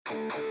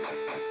Welcome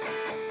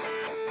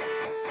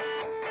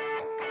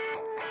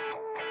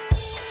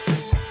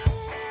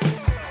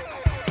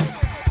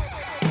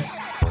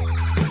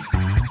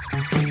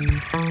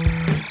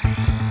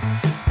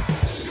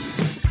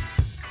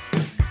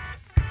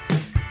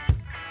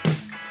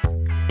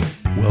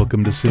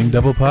to Seeing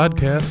Double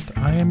Podcast.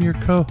 I am your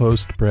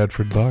co-host,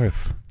 Bradford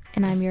Barth.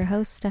 And I'm your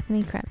host,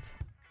 Stephanie Kretz.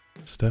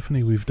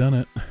 Stephanie, we've done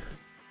it.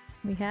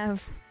 We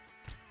have.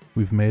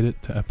 We've made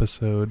it to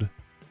episode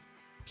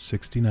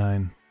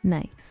 69.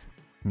 Nice.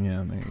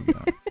 Yeah, there you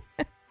go.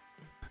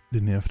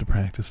 Didn't you have to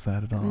practice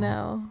that at all?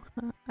 No.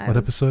 What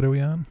episode are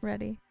we on?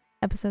 Ready.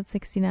 Episode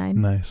 69.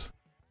 Nice.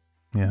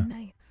 Yeah.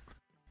 Nice.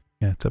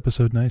 Yeah, it's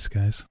episode nice,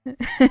 guys.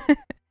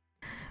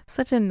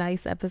 Such a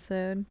nice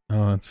episode.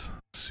 Oh, it's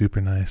super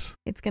nice.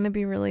 It's going to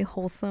be really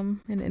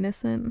wholesome and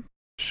innocent.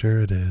 Sure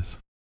it is.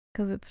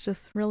 Because it's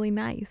just really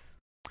nice.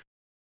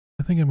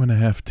 I think I'm going to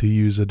have to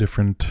use a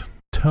different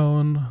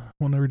tone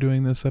when we're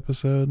doing this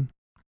episode.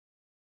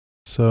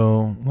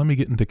 So let me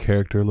get into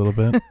character a little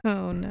bit.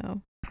 Oh,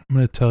 no. I'm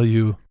going to tell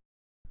you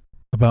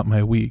about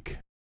my week.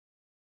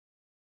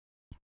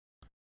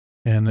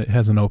 And it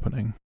has an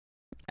opening.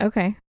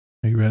 Okay.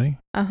 Are you ready?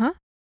 Uh-huh.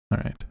 All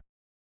right.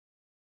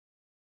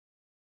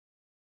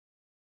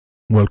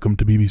 Welcome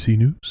to BBC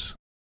News.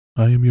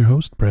 I am your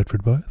host,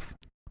 Bradford Barth.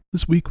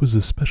 This week was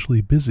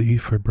especially busy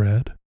for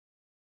Brad.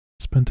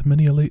 Spent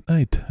many a late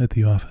night at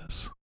the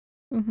office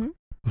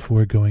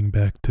before going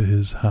back to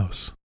his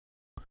house,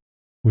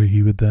 where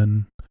he would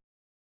then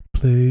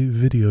play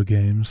video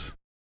games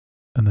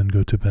and then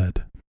go to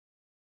bed.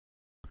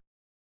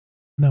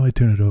 Now I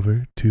turn it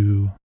over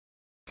to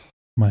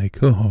my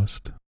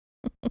co-host,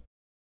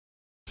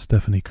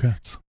 Stephanie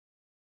Kretz.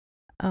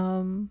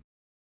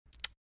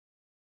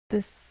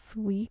 This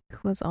week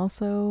was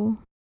also...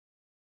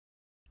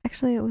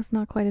 Actually, it was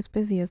not quite as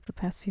busy as the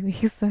past few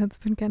weeks, so it's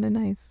been kind of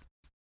nice.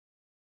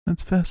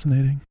 That's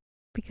fascinating.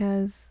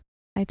 Because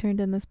I turned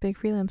in this big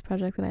freelance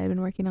project that I had been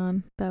working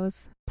on that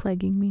was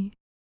plaguing me.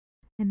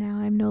 And now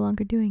I'm no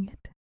longer doing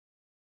it.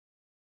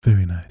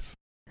 Very nice.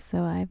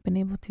 So I've been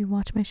able to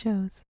watch my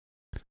shows.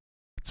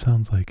 It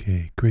sounds like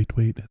a great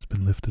weight has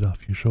been lifted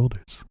off your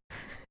shoulders.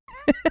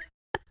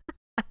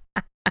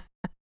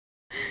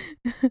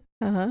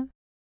 Uh-huh.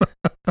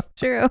 It's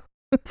true.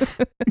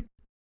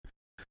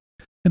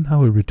 And now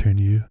we'll return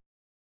you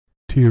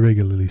to your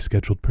regularly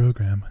scheduled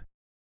program.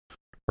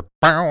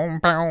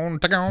 Yeah,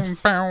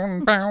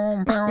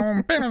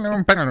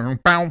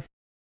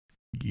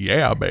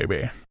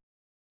 baby.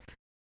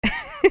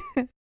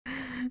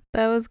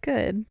 That was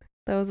good.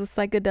 That was a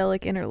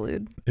psychedelic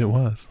interlude. It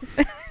was.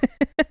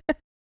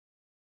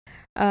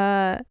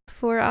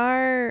 For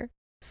our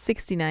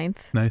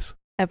 69th Nice.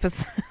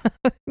 episode,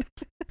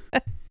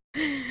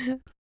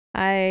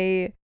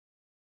 I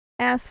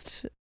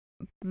asked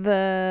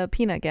the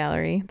peanut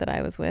gallery that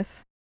I was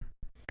with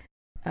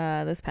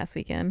this past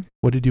weekend.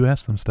 What did you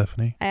ask them,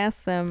 Stephanie? I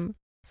asked them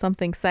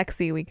something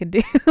sexy we could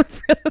do for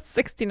the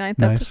 69th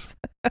Nice.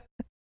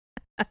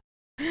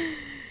 episode.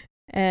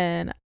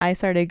 And I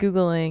started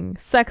Googling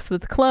sex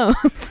with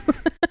clones.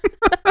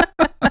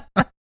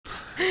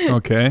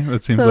 Okay,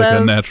 that seems So like that a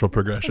was- natural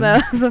progression.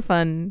 That was a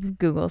fun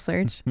Google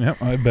search.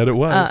 Yep, I bet it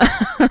was.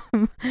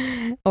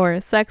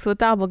 Or sex with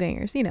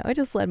doppelgangers. You know, it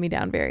just led me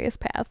down various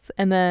paths.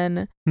 And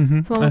then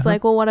Mm-hmm. someone was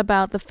like, well, what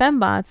about the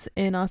fembots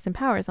in Austin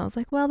Powers? And I was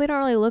like, well, they don't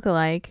really look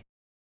alike.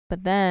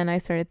 But then I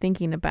started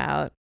thinking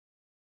about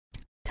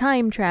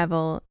time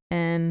travel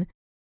and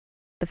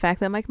the fact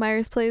that Mike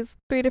Myers plays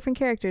 3 different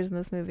characters in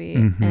this movie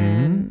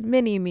and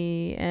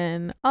Mini-Me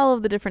and all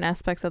of the different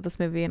aspects of this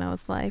movie. And I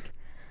was like,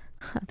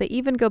 they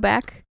even go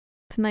back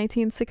to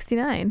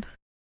 1969.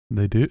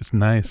 They do. It's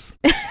nice.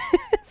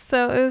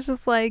 So it was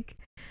just like,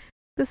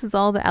 this is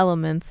all the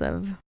elements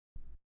of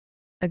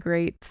a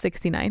great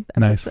 69th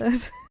Nice.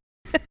 episode.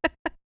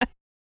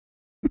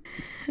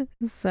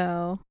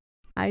 So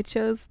I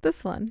chose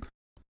this one.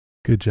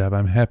 Good job.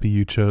 I'm happy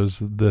you chose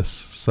this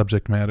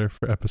subject matter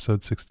for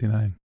episode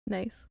 69.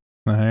 Nice.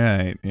 All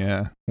right.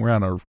 Yeah. We're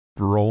on a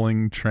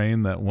rolling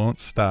train that won't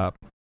stop.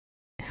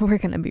 We're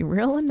going to be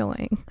real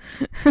annoying.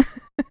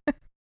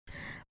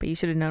 But you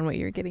should have known what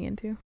you were getting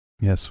into.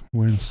 Yes,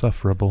 we're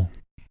insufferable.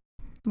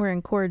 We're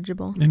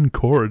incorrigible.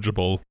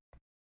 Incorrigible.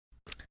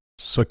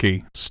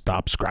 Sookie,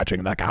 stop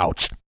scratching the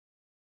couch.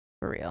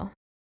 For real.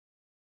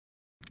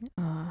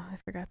 Oh, I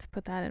forgot to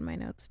put that in my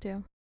notes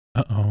too.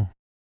 Uh-oh.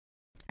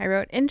 I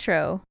wrote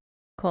intro, :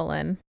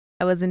 I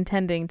was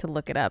intending to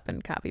look it up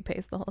and copy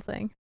paste the whole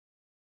thing.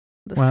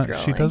 Wow,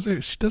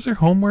 Scrolling. she does her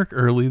homework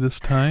early this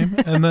time,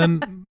 and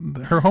then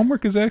her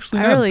homework is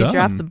actually not I really done.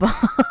 dropped the ball.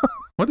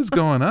 What is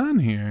going on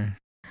here?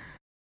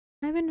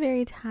 I've been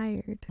very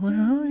tired.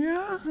 Well,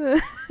 yeah.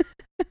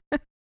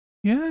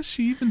 Yeah,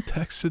 she even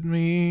texted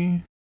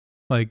me,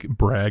 like,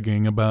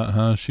 bragging about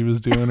how she was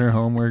doing her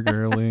homework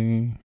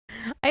early.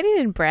 I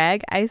didn't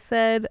brag. I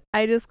said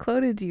I just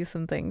quoted you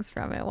some things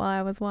from it while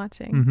I was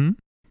watching. Mm-hmm.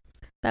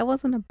 That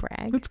wasn't a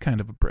brag. That's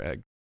kind of a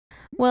brag.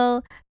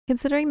 Well,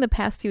 considering the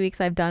past few weeks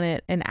I've done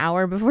it an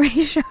hour before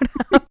you showed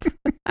up,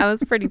 I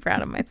was pretty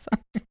proud of myself.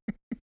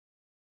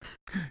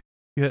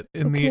 Yet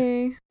in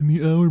Okay.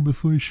 the hour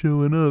before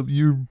showing up,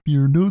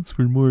 your notes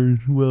were more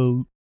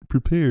well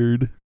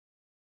prepared.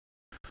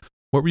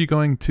 What were you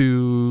going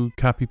to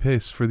copy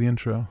paste for the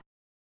intro?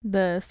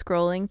 The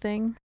scrolling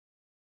thing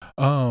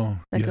Oh,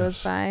 that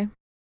goes by.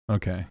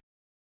 Okay.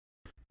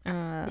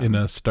 In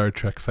a Star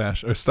Trek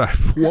fashion, or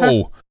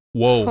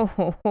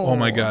Whoa. Oh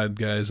my God,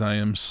 guys, I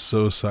am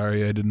so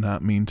sorry. I did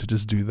not mean to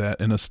just do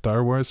that. In a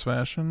Star Wars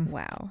fashion.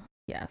 Wow.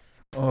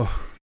 Yes.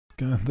 Oh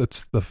God,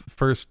 that's the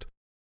first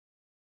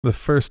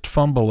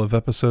fumble of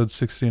episode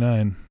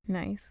 69.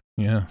 Nice.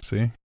 Yeah,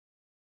 see?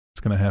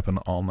 It's going to happen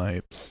all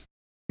night.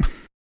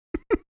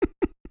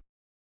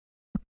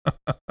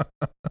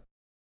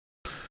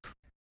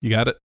 You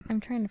got it?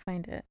 I'm trying to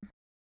find it.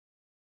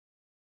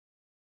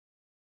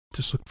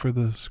 Just look for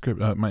the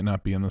script. It might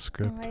not be in the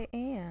script. Oh, I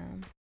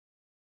am.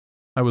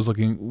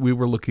 We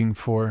were looking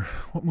for,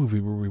 what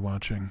movie were we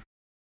watching?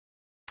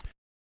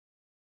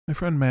 My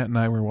friend Matt and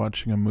I were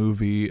watching a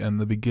movie, and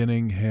the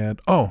beginning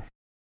had,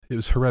 it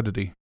was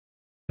Heredity.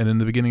 And in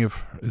the beginning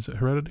of, is it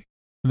Heredity?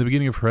 In the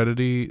beginning of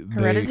Heredity.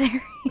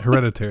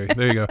 Hereditary.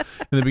 There you go.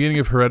 In the beginning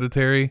of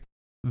Hereditary,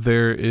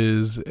 there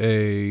is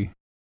a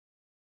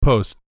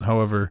post.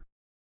 However,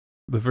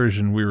 the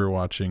version we were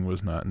watching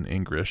was not in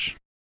English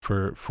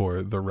for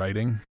the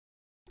writing.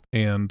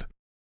 And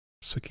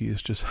Suki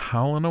is just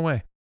howling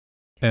away.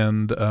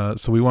 And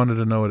so we wanted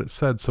to know what it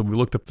said, so we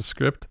looked up the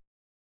script.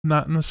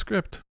 Not in the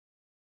script.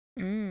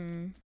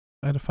 I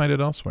had to find it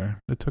elsewhere.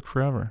 It took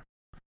forever.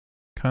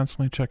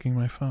 Constantly checking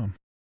my phone.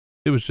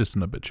 It was just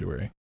an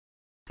obituary.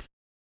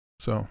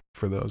 So,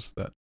 for those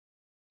that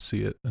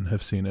see it and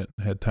have seen it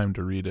and had time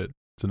to read it,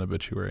 it's an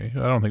obituary. I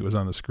don't think it was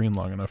on the screen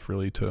long enough,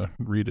 really, to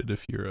read it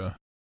if you're a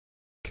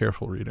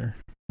careful reader.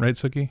 Right,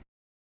 Suki?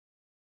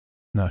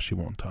 No, she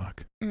won't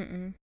talk.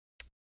 I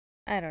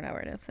don't know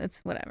where it is.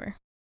 It's whatever.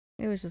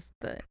 It was just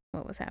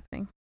what was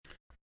happening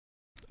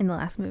in the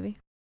last movie.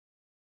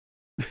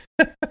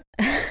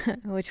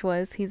 Which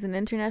was, he's an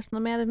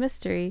international man of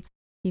mystery.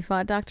 He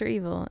fought Dr.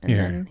 Evil, and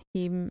then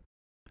he...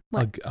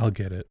 What? I'll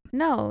get it.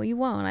 No, you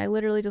won't. I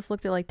literally just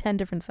looked at like 10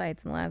 different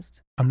sites in the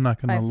last I'm not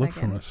going to look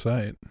 5 from a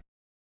seconds. site.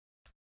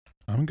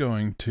 I'm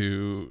going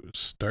to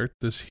start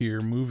this here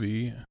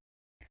movie.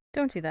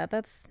 Don't do that.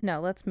 Let's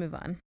move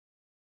on.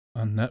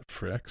 On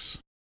Netflix.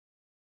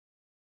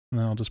 And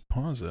then I'll just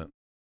pause it.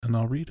 And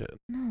I'll read it.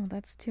 No,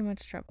 that's too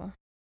much trouble.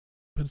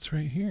 But it's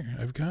right here.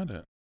 I've got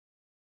it.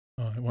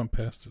 Oh, I went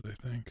past it, I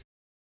think.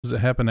 Does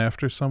it happen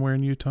after Somewhere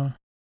in Utah?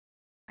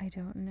 I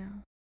don't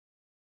know.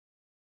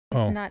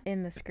 It's not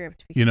in the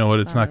script. You know what?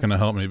 It's not going to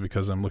help me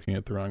because I'm looking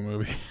at the wrong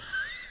movie.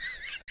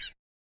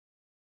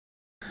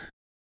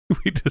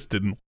 We just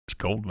didn't watch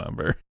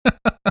Goldmember.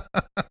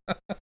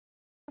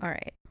 All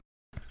right.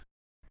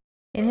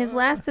 In his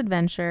last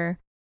adventure,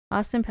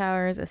 Austin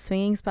Powers, a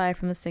swinging spy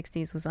from the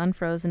 60s, was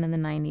unfrozen in the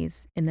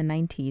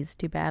 90s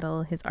to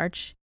battle his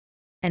arch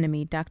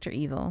enemy, Dr.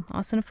 Evil.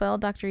 Austin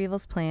foiled Dr.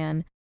 Evil's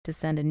plan to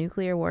send a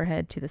nuclear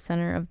warhead to the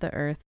center of the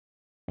Earth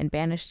and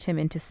banished him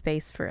into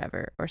space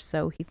forever, or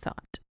so he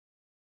thought.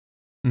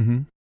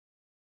 Mm-hmm.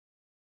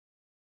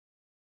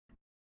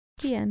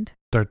 The end.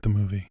 Start the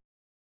movie.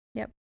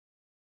 Yep.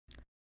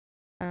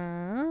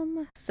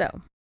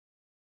 So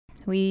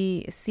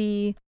we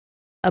see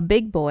a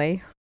big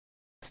boy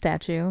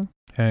statue.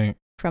 Hey,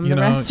 from the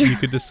restaurant. You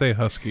could just say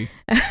husky.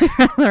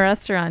 From the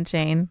restaurant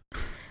chain,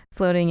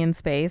 floating in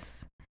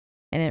space,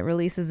 and it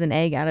releases an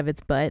egg out of its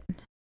butt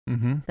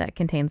that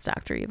contains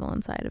Dr. Evil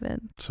inside of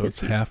it. So it's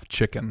half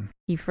chicken.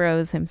 He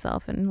froze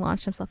himself and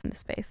launched himself into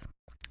space.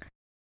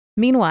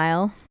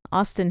 Meanwhile,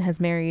 Austin has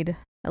married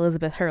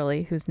Elizabeth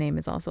Hurley, whose name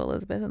is also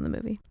Elizabeth in the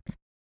movie.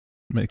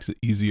 Makes it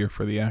easier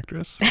for the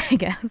actress. I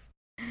guess.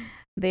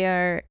 They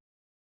are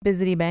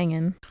busy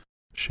banging.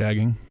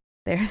 Shagging.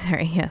 They're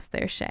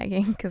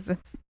shagging because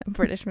it's a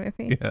British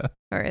movie. Yeah.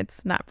 Or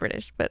it's not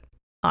British, but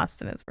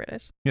Austin is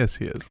British. Yes,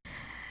 he is.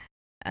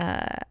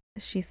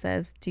 She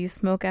says, "Do you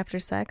smoke after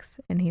sex?"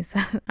 And he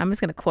says, I'm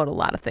just going to quote a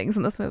lot of things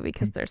in this movie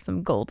because there's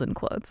some golden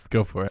quotes.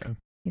 Go for it.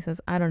 He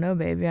says, "I don't know,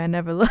 baby. I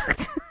never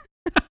looked."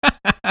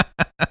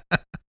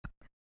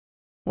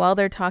 While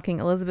they're talking,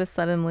 Elizabeth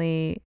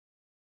suddenly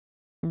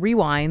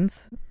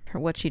rewinds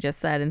what she just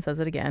said and says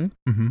it again.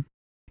 Mm-hmm.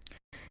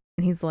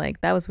 And he's like,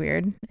 that was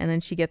weird. And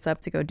then she gets up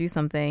to go do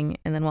something.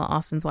 And then while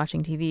Austin's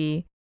watching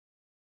TV,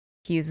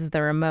 he uses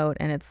the remote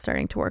and it's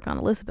starting to work on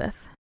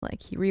Elizabeth.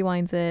 Like he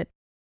rewinds it.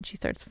 She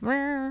starts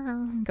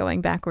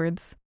going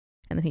backwards.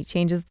 And then he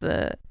changes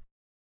it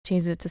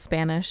to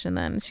Spanish. And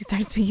then she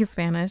starts speaking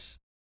Spanish.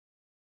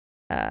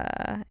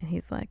 And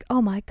he's like,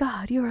 "Oh my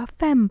God, you're a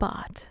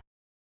fembot."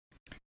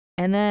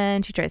 And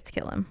then she tries to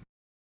kill him.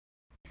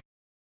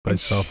 By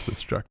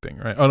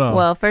self-destructing, right? Oh, no.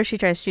 Well, first she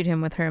tries to shoot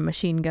him with her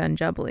machine gun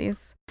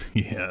jubblies.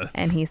 Yes.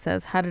 And he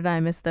says, "How did I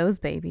miss those,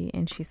 baby?"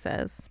 And she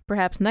says,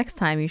 "Perhaps next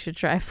time you should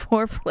try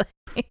foreplay."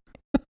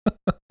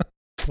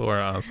 Poor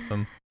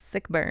Austin.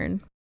 Sick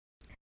burn.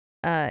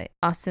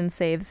 Austin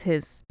saves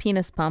his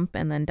penis pump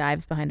and then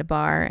dives behind a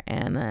bar,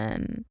 and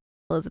then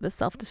Elizabeth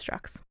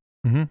self-destructs.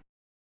 Mm-hmm.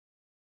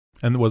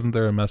 And wasn't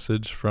there a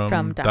message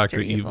from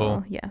Dr.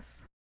 Evil?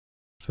 Yes.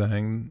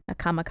 Sang a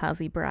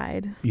kamikaze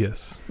bride.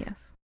 Yes.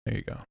 Yes. There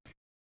you go.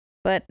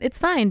 But it's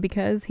fine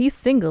because he's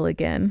single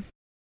again,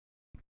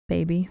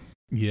 baby.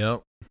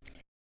 Yep.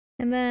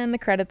 And then the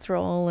credits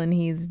roll and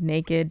he's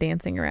naked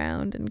dancing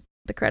around and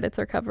the credits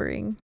are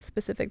covering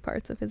specific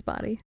parts of his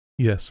body.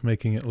 Yes,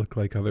 making it look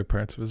like other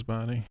parts of his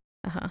body.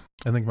 Uh-huh.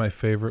 I think my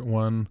favorite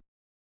one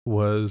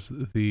was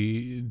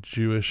the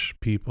Jewish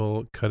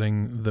people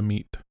cutting the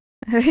meat.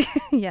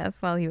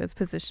 Yes, while he was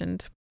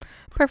positioned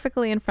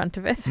perfectly in front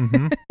of it.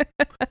 Mm-hmm.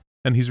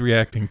 And he's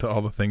reacting to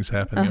all the things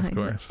happening, of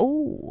course. Like,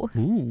 ooh.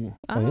 Ooh.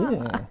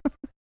 Ah.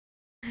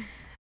 Oh.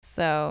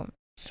 So,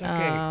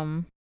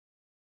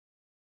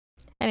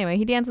 anyway,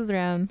 he dances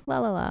around, la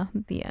la la,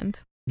 at the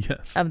end.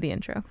 Yes. Of the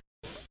intro.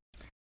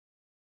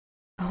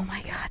 Oh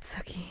my God,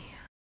 Sookie.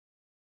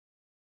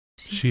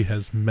 She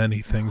has many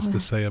things to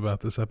say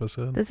about this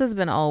episode. This has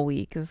been all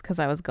week because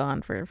I was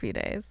gone for a few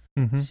days.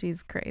 Mm-hmm.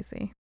 She's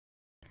crazy.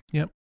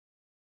 Yep.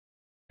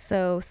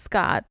 So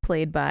Scott,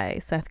 played by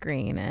Seth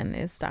Green, and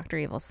is Dr.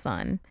 Evil's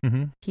son.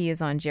 Mm-hmm. He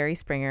is on Jerry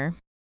Springer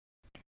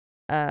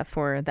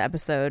for the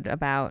episode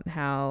about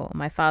how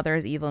my father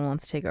is evil and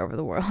wants to take over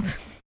the world.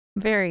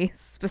 Very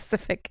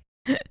specific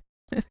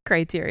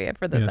criteria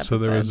for this episode. So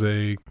there was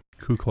a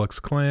Ku Klux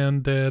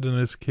Klan dad and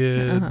his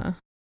kid,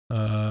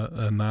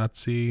 a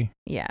Nazi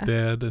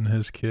dad and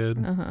his kid,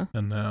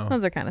 and now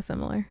those are kind of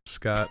similar.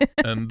 Scott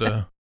and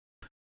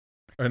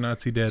our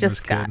Nazi dad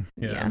Just and his Scott.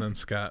 kid. Yeah, and then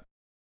Scott.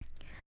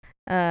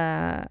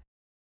 And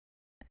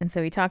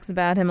so he talks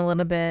about him a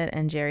little bit,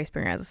 and Jerry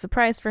Springer has a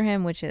surprise for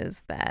him, which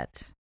is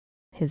that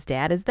his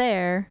dad is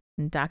there,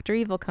 and Dr.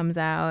 Evil comes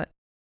out,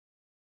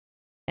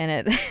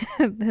 and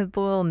the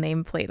little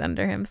nameplate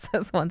under him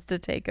says wants to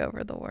take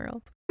over the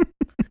world.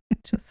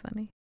 Just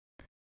funny.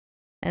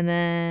 And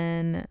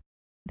then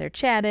they're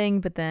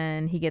chatting, but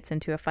then he gets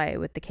into a fight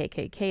with the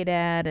KKK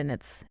dad, and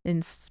it's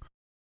in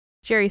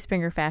Jerry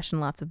Springer fashion,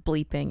 lots of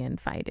bleeping and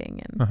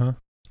fighting and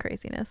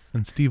craziness.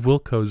 And Steve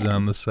Wilko's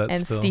on the set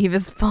and still. Steve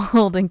is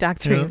holding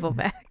Dr. Evil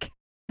back,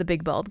 the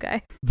big bald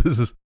guy.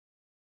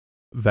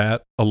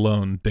 That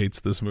alone dates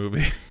this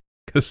movie,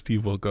 because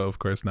Steve Wilko, of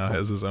course, now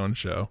has his own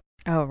show.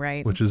 Oh,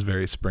 right. Which is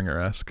very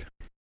Springer-esque.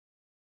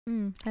 I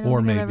don't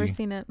think I've ever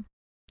seen it.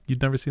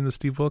 You've never seen the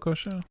Steve Wilko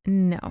show?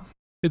 No.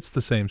 It's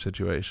the same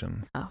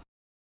situation. Oh.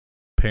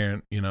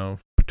 Parent,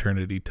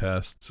 paternity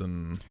tests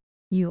and...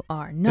 You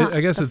are not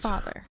I guess the it's,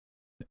 father.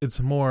 It's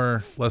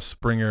less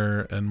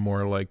Springer and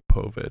more like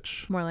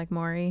Povich. More like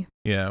Maury.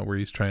 Yeah, where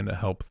he's trying to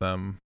help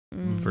them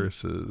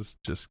versus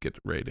just get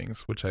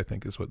ratings, which I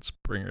think is what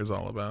Springer's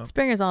all about.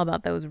 Springer's all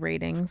about those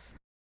ratings.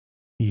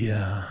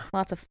 Yeah.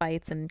 Lots of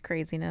fights and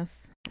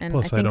craziness. And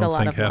Plus, I think a lot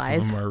think of half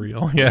lies. of them are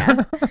real.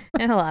 Yeah.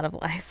 And a lot of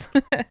lies.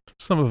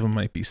 Some of them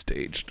might be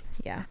staged.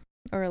 Yeah.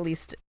 Or at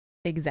least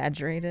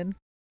exaggerated.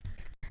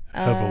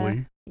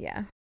 Heavily.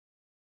 Yeah.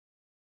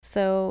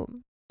 So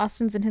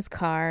Austin's in his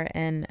car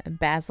and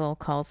Basil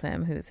calls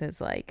him, who's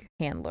his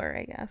handler,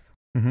 I guess.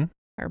 Mm-hmm.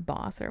 Or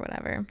boss or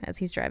whatever, as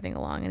he's driving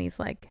along, and he's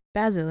like,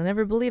 Basil, I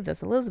never believed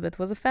this. Elizabeth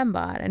was a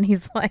fembot. And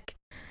he's like,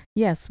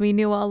 yes, we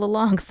knew all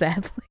along,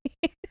 sadly.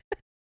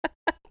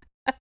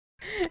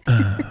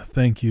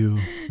 Thank you,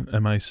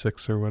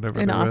 MI6 or whatever.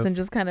 And Austin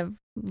just kind of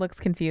looks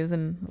confused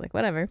and like,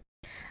 whatever.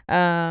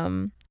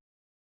 But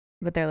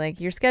they're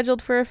like, you're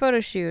scheduled for a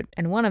photo shoot,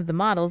 and one of the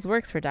models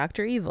works for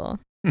Dr. Evil.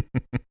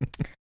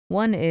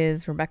 One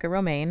is Rebecca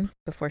Romaine,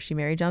 before she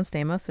married John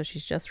Stamos, so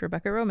she's just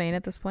Rebecca Romaine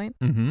at this point.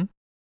 Mm-hmm.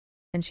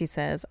 And she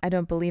says, I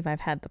don't believe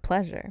I've had the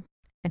pleasure.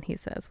 And he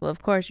says, well,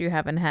 of course you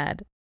haven't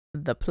had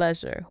the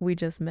pleasure. We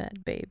just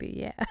met, baby,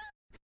 yeah.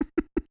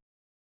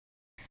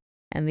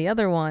 And the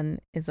other one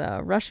is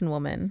a Russian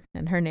woman,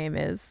 and her name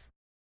is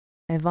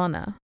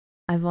Ivana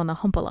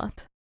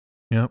Humpelat.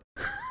 Yep.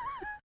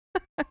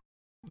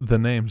 The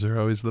names are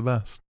always the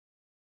best.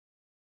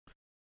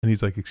 And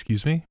he's like,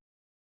 excuse me?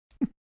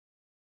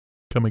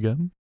 Come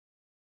again?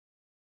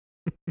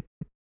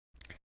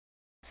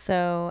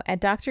 So at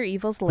Dr.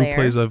 Evil's lair...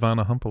 Who plays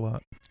Ivana Humpelat?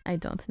 I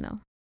don't know.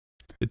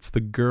 It's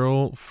the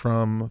girl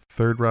from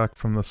Third Rock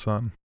from the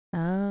Sun.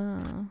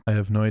 Oh. I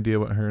have no idea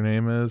what her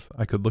name is.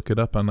 I could look it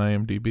up on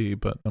IMDb,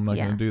 but I'm not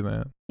going to do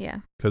that. Yeah.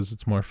 Because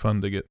it's more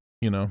fun to get,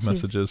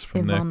 messages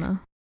from Ivana. Nick.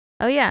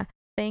 Oh, yeah.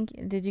 Thank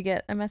you. Did you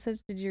get a message?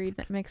 Did you read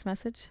Nick's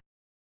message?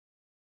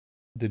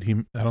 Did he?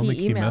 I don't think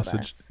he messaged.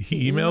 Us.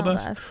 He emailed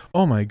us?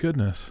 Oh, my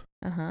goodness.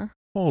 Uh-huh.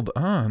 Hold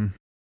on.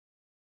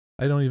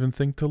 I don't even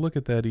think to look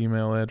at that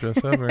email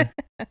address ever.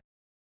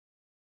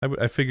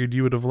 I figured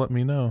you would have let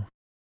me know.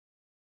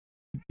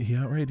 He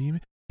outright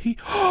emailed? He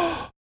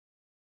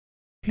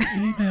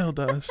emailed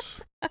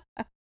us.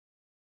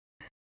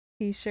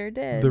 He sure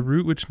did. The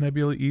root which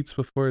Nebula eats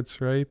before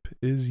it's ripe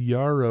is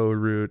yarrow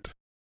root.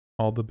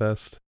 All the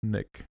best,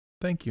 Nick.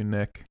 Thank you,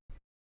 Nick.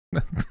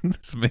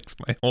 This makes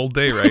my whole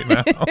day right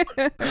now.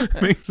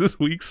 Makes this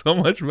week so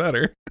much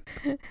better.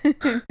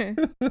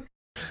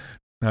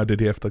 Now,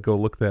 did he have to go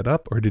look that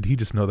up, or did he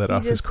just know that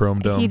off his Chrome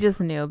Dome? He just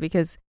knew,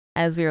 because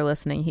as we were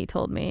listening, he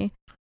told me.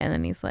 And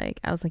then he's like,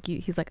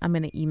 he's like, I'm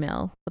going to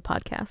email the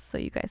podcast so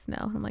you guys know.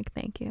 I'm like,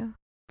 thank you.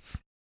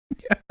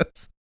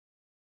 Yes.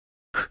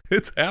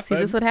 It's happened. See,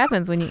 this is what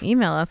happens when you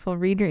email us. We'll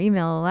read your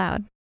email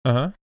aloud.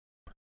 Uh-huh.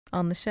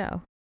 On the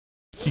show.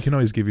 You can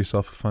always give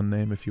yourself a fun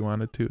name if you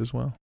wanted to as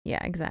well.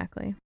 Yeah,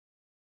 exactly.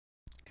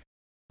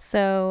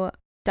 So,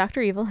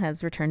 Dr. Evil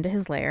has returned to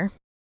his lair.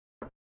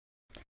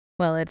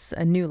 Well, it's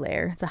a new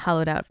lair. It's a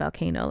hollowed out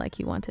volcano like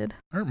he wanted.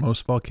 Aren't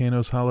most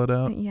volcanoes hollowed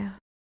out? Yeah.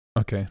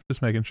 Okay,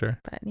 just making sure.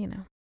 But,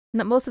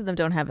 most of them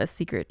don't have a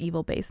secret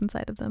evil base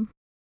inside of them.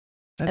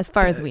 As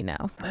far as we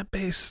know. That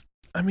base,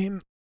 I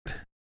mean,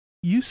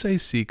 you say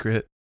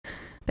secret.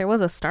 There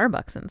was a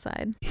Starbucks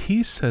inside.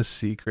 He says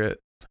secret.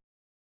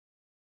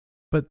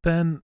 But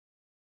then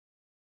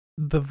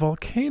the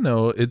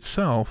volcano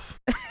itself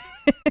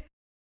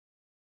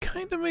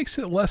kind of makes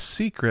it less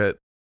secret.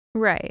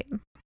 Right.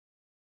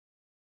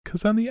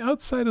 Because on the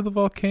outside of the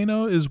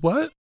volcano is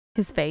what?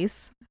 His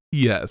face.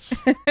 Yes.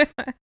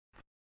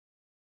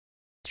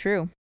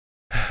 True.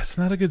 It's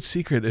not a good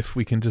secret if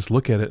we can just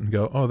look at it and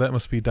go, oh, that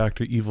must be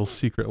Dr. Evil's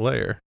secret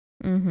lair.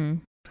 Mm-hmm.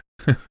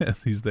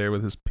 As he's there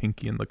with his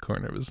pinky in the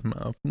corner of his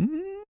mouth.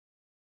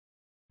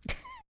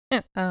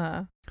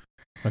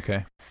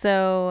 Okay.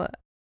 So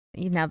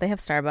now they have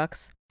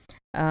Starbucks.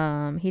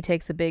 He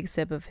takes a big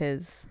sip of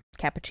his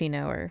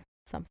cappuccino or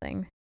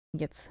something. He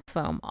gets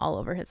foam all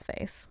over his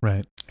face.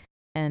 Right.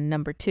 And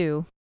number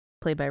 2,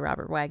 played by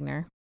Robert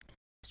Wagner,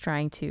 is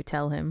trying to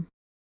tell him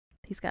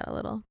he's got a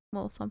little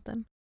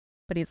something.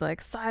 But he's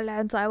like,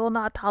 silence, I will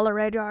not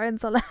tolerate your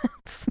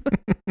insolence.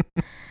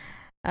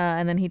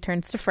 And then he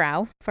turns to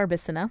Frau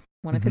Farbissina,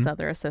 one of his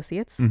other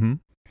associates. Mm-hmm.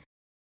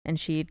 And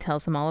she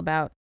tells him all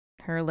about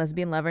her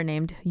lesbian lover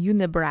named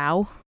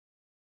Unibrow.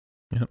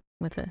 Yep.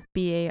 With a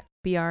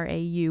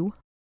B-A-B-R-A-U.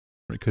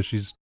 Because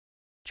she's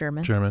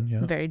German. German,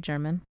 yeah. Very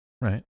German.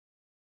 Right.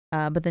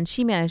 But then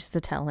she manages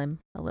to tell him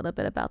a little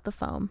bit about the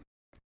foam.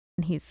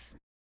 And he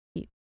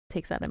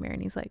takes out a mirror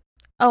and he's like,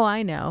 oh,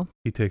 I know.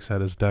 He takes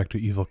out his Dr.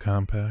 Evil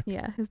compact.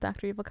 Yeah, his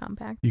Dr. Evil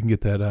compact. You can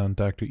get that on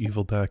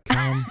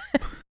drevil.com.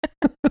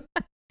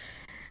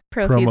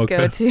 Proceeds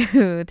go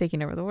to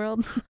Taking Over the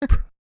World.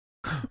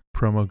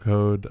 Promo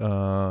code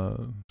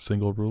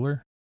single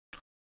ruler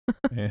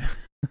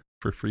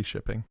for free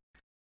shipping.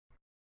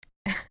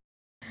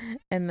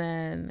 And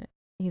then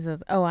he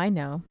says, oh, I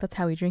know. That's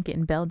how we drink it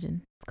in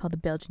Belgium. It's called a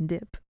Belgian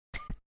dip.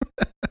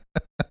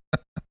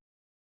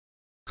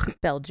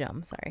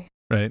 Belgium, sorry.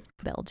 Right.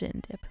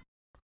 Belgian dip.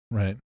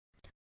 Right.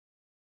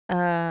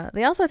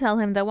 They also tell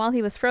him that while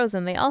he was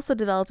frozen, they also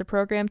developed a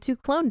program to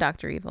clone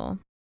Dr. Evil.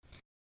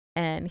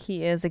 And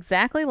he is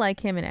exactly like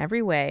him in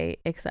every way,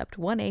 except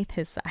 1/8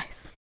 his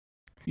size.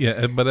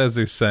 Yeah, but as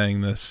they're saying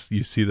this,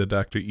 you see the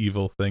Dr.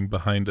 Evil thing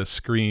behind a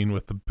screen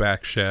with the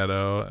back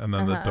shadow, and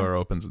then the door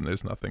opens and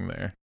there's nothing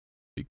there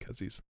because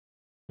he's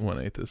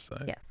 1/8 his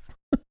size. Yes.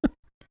 And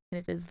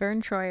it is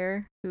Vern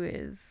Troyer, who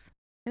is,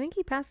 I think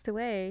he passed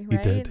away, right?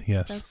 He did,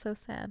 yes. That's so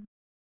sad.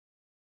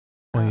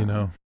 Well,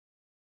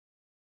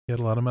 he had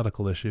a lot of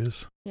medical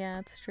issues. Yeah,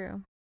 it's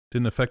true.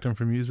 Didn't affect him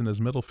from using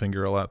his middle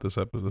finger a lot this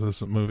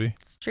movie.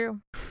 It's true.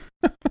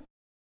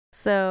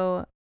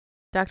 So,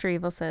 Dr.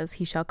 Evil says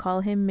he shall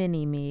call him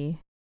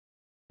Mini-Me.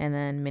 And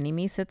then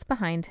Mini-Me sits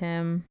behind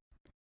him.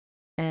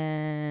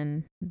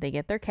 And they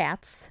get their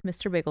cats,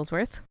 Mr.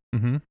 Bigglesworth.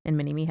 Mm-hmm. And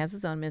Mini-Me has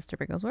his own Mr.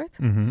 Bigglesworth.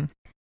 Mm-hmm.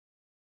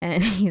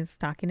 And he's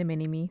talking to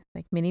Mini-Me.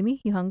 Like,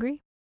 Mini-Me, you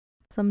hungry?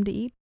 Something to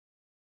eat?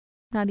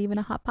 Not even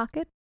a Hot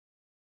Pocket?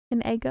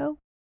 An Eggo?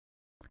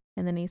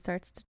 And then he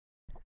starts to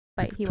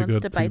bite. He wants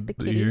to bite the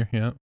kitty. Ear,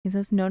 yeah. He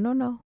says,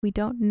 no. We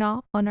don't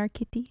gnaw on our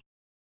kitty.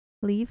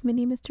 Leave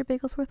Mini Mr.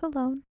 Bigglesworth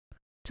alone.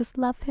 Just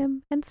love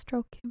him and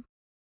stroke him.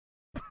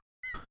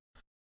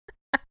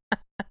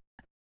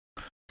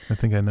 I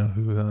think I know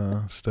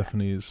who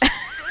Stephanie's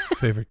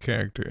favorite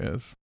character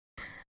is.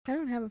 I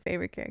don't have a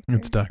favorite character.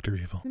 It's Dr.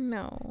 Evil.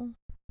 No.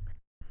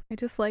 I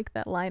just like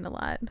that line a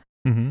lot.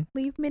 Mm-hmm.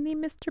 Leave Mini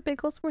Mr.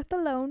 Bigglesworth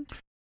alone.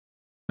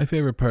 My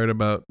favorite part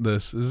about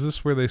this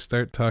is where they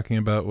start talking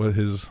about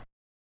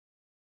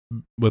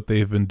what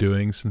they've been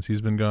doing since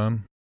he's been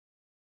gone.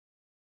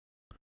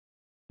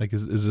 Like,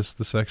 is this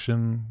the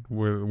section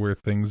where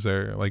things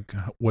are like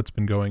what's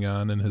been going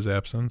on in his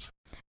absence?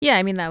 Yeah,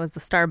 I mean that was the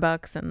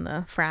Starbucks and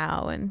the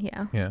Frau and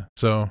yeah. Yeah.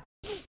 So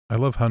I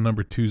love how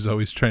number 2 is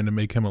always trying to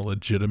make him a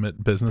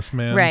legitimate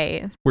businessman.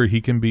 Right. Where he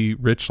can be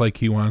rich like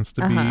he wants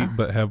to be,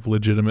 but have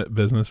legitimate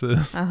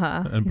businesses.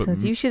 He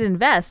says, you should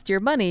invest your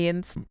money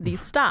in these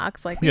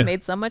stocks. Like, we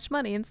made so much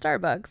money in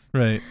Starbucks.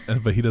 Right.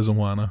 But he doesn't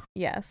want to.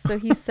 Yes. So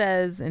he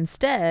says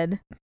instead,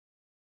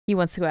 he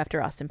wants to go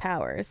after Austin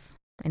Powers.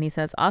 And he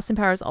says, Austin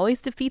Powers always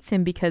defeats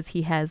him because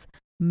he has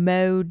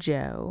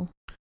mojo.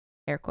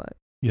 Air quote.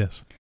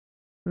 Yes.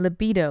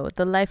 Libido,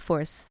 the life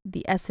force,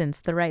 the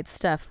essence, the right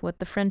stuff, what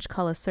the French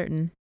call a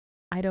certain,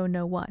 I don't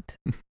know what.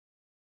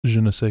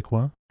 Je ne sais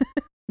quoi.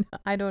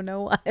 I don't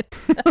know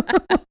what.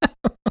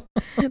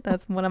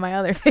 That's one of my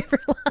other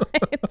favorite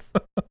lines.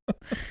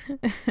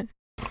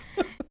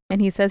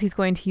 And he says he's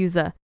going to use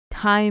a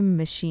time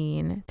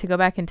machine to go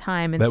back in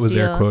time and that was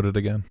air quoted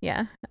again.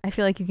 Yeah. I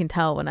feel like you can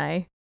tell when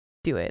I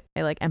do it.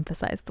 I like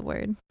emphasize the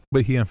word.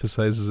 But he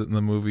emphasizes it in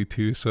the movie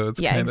too, so it's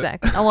yeah,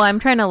 exactly. Oh, well, I'm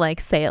trying to like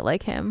say it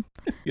like him.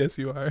 Yes,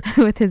 you are.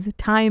 With his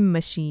time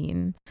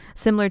machine,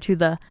 similar to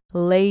the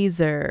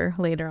laser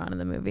later on in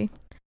the movie.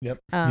 Yep.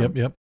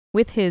 Yep.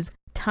 With his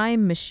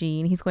time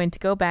machine, he's going to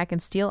go back and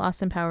steal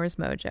Austin Powers'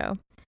 mojo.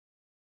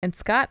 And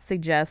Scott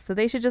suggests that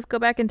they should just go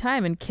back in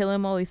time and kill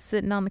him while he's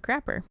sitting on the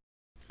crapper.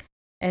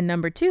 And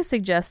number 2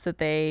 suggests that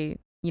they,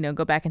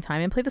 go back in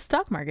time and play the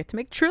stock market to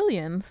make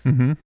trillions.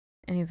 Mm-hmm.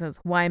 And he says,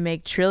 why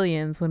make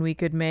trillions when we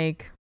could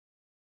make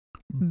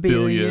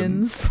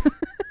billions?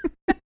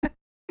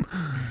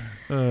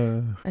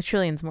 A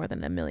trillion's more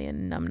than a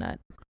million, numbnut.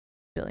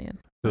 Billion.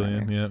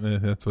 Billion, whatever. Yeah,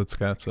 that's what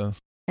Scott says.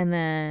 And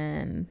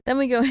then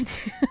we go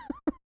into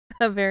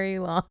a very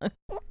long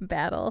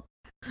battle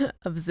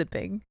of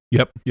zipping.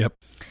 Yep.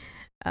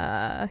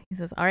 He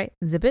says, all right,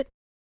 zip it.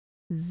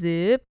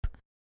 Zip.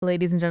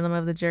 Ladies and gentlemen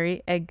of the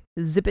jury,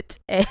 zip it.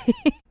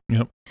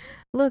 Yep.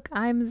 Look,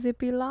 I'm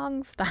Zippy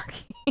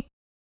Longstocking.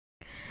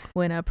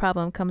 When a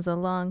problem comes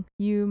along,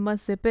 you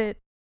must zip it.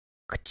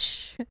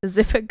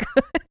 Zip it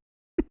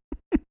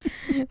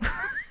good.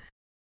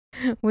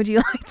 Would you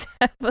like to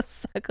have a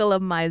suckle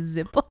of my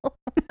zipple?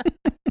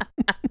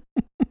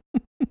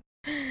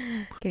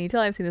 Can you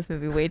tell I've seen this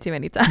movie way too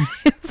many times?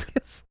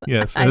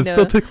 Yes, and it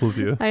still tickles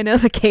you. I know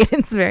the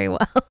cadence very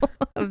well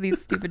of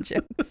these stupid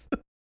jokes.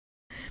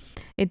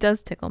 It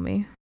does tickle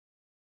me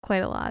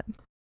quite a lot.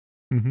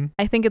 Mm-hmm.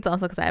 I think it's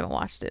also because I haven't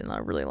watched it in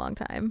a really long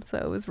time, so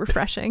it was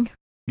refreshing.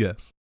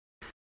 Yes.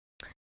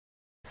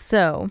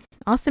 So,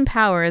 Austin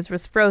Powers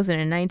was frozen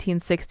in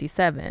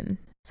 1967,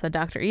 so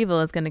Dr.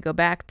 Evil is going to go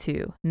back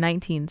to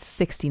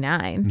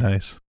 1969.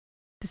 Nice.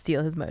 To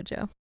steal his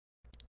mojo.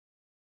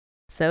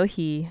 So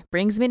he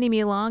brings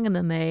Mini-Me along, and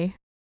then they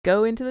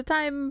go into the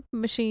time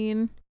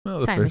machine. Well,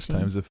 the first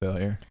time's a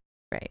failure.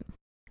 Right.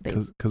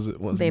 Because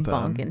it wasn't. They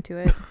bonk into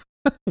it.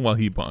 Well,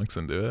 he bonks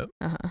into it.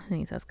 And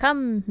he says,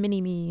 come,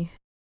 Mini-Me.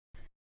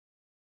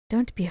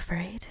 Don't be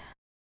afraid.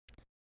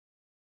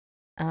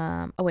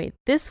 Oh, wait.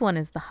 This one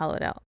is the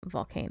hollowed out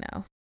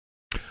volcano.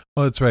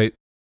 Oh, that's right.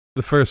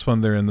 The first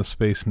one, they're in the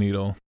Space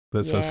Needle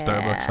that says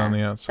Starbucks on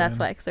the outside. That's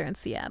why, because they're in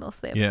Seattle, so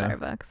they have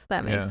Starbucks.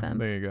 That makes sense.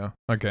 There you go.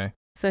 Okay.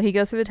 So he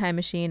goes through the time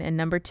machine, and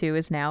number 2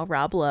 is now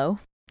Rob Lowe,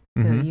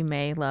 who you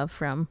may love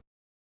from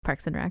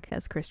Parks and Rec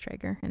as Chris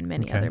Traeger and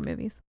many other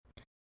movies.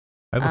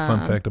 I have a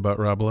fun fact about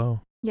Rob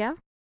Lowe. Yeah?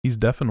 He's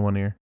deaf in one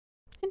ear.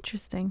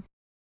 Interesting.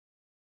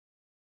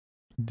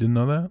 You didn't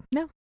know that?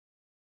 No.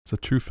 It's a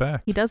true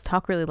fact. He does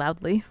talk really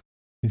loudly.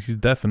 He's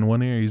deaf in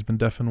one ear. He's been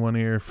deaf in one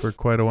ear for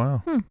quite a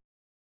while.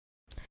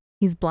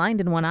 He's blind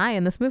in one eye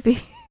in this movie.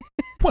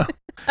 Well,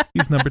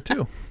 he's number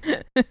 2.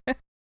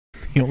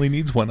 He only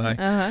needs one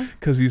eye.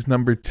 Because he's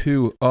number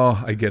 2.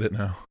 Oh, I get it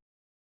now.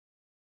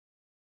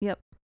 Yep.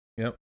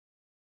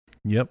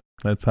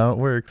 That's how it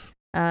works.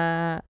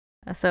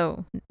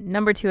 So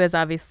number 2 is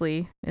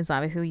obviously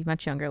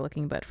much younger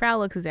looking, but Frau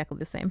looks exactly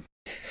the same.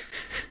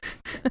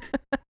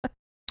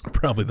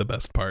 Probably the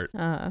best part.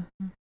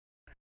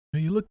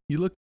 You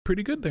look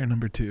pretty good there,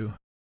 number 2.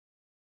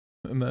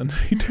 And then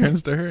he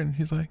turns to her and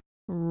he's like,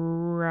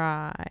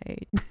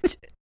 right.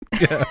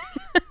 Yes.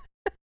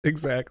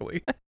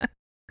 Exactly.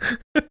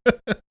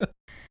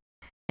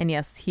 And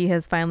yes, he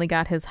has finally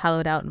got his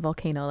hollowed out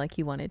volcano like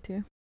he wanted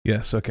to.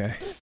 Yes, okay.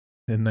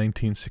 In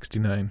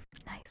 1969.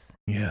 Nice.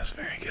 Yes,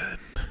 very good.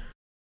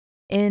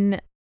 In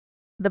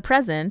the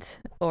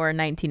present, or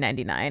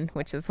 1999,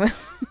 which is when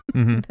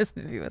this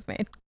movie was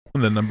made.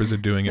 And the numbers are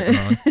doing it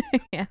wrong.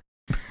 Yeah.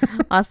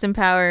 Austin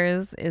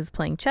Powers is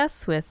playing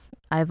chess with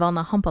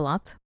Ivana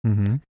Humpalot.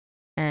 Mm-hmm.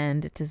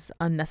 And it is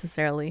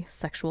unnecessarily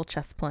sexual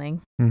chess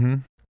playing. Mm-hmm.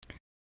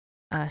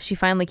 She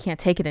finally can't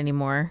take it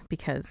anymore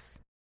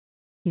because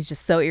he's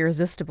just so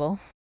irresistible,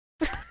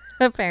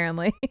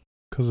 apparently.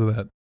 Because of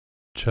that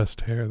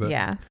chest hair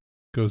that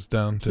goes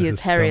down to his stomach. He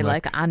is hairy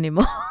like an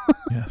animal.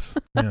 Yes.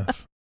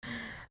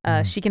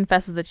 She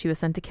confesses that she was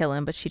sent to kill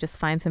him, but she just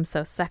finds him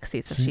so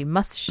sexy, so she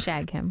must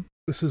shag him.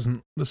 This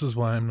is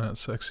why I'm not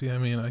sexy. I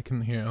mean, I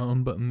can I'll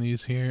unbutton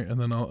these here, and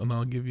then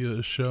I'll give you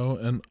a show,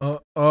 and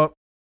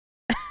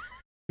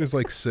there's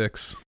like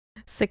 6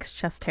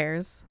 chest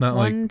hairs. Not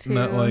 1, 2,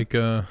 not like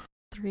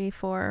 3,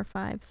 4,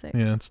 5, 6.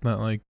 Yeah, it's not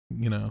like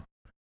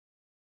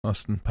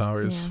Austin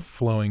Powers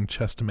flowing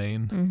chest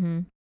mane. Mm-hmm.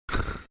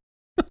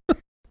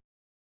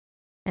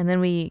 And then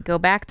we go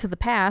back to the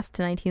past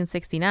to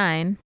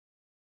 1969.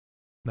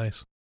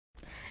 Nice.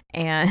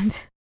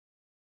 And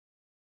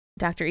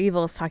Dr.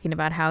 Evil is talking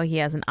about how he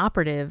has an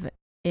operative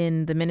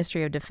in the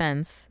Ministry of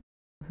Defense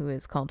who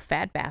is called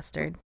Fat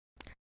Bastard,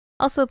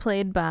 also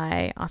played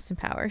by Austin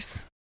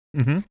Powers.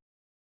 Mm-hmm.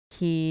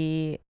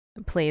 He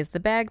plays the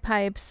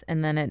bagpipes,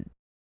 and then it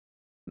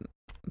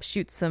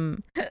shoots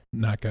some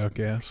knockout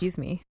gas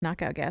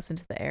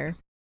into the air,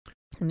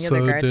 and the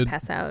other guards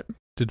pass out.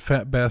 Did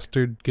Fat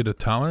Bastard get a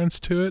tolerance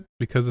to it?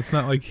 Because it's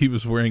not like he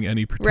was wearing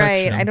any protection.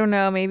 Right, I don't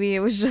know. Maybe it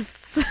was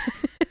just...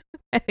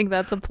 I think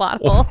that's a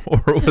plot hole.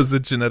 Or was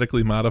it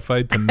genetically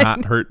modified to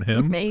not hurt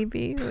him?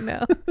 Maybe. Who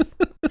knows?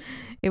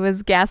 It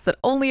was gas that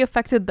only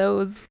affected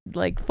those,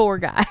 4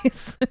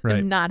 guys,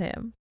 right. Not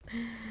him.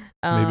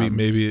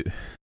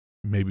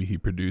 Maybe he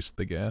produced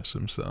the gas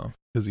himself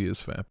because he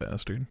is fat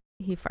bastard.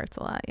 He farts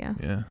a lot, yeah.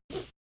 Yeah.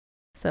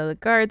 So the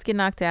guards get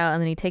knocked out,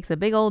 and then he takes a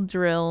big old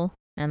drill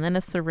and then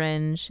a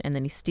syringe, and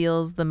then he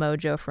steals the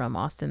mojo from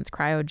Austin's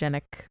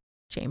cryogenic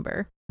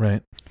chamber.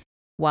 Right.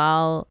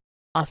 While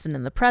Austin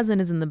in the present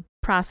is in the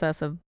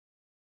process of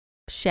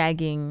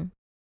shagging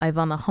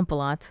Ivana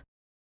Humpalot,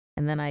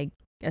 and then I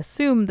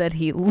assume that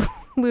he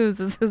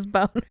loses his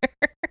boner.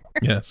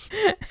 Yes.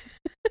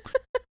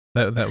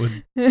 that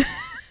would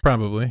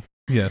probably,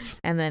 yes.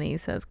 And then he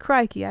says,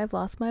 "Crikey, I've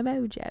lost my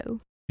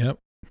mojo." Yep.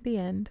 The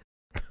end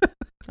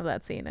of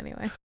that scene,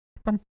 anyway.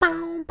 Yep.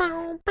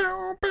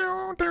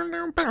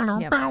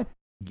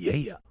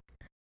 Yeah.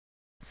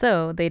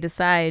 So they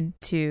decide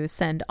to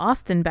send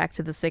Austin back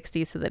to the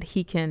 60s so that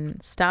he can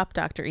stop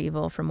Dr.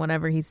 Evil from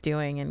whatever he's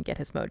doing and get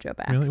his mojo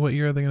back. Really? What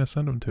year are they going to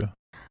send him to?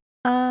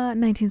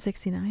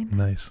 1969.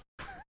 Nice.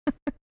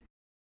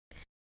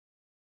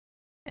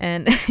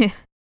 And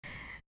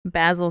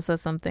Basil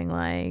says something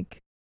like,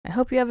 "I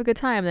hope you have a good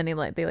time." Then they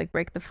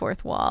break the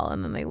fourth wall,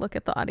 and then they look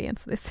at the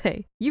audience. They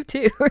say, "You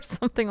too," or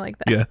something like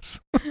that. Yes.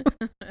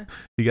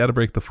 You got to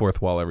break the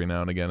fourth wall every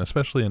now and again,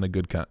 especially in a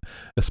good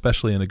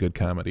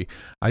comedy.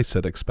 I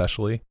said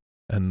especially,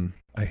 and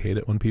I hate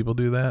it when people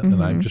do that.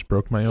 And I just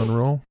broke my own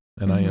rule,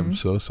 and I am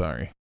so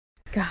sorry.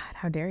 God,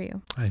 how dare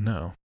you? I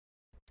know.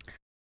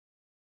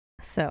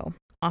 So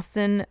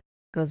Austin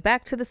goes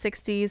back to the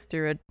 60s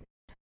through a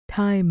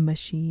time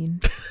machine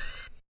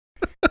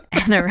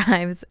and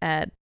arrives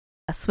at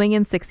a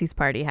swinging 60s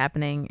party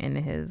happening in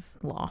his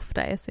loft,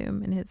 I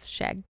assume, in his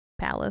shag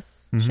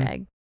palace,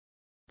 shag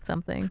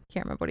something.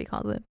 Can't remember what he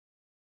calls it.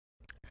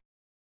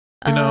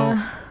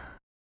 Can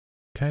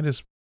I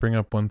just bring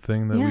up one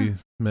thing that we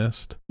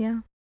missed? Yeah.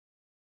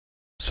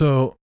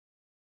 So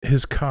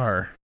his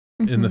car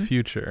in the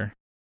future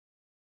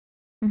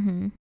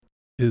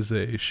is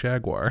a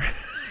Jaguar.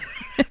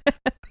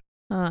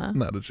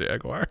 Not a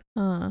Jaguar.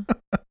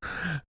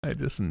 I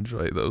just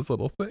enjoy those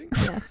little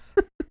things. Yes.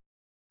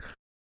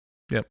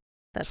 Yep.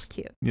 That's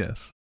cute.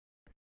 Yes.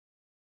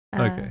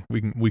 Okay,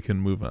 we can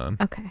move on.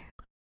 Okay.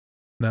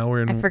 Now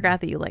we're in. I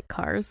forgot that you like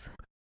cars.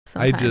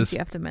 Sometimes you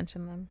have to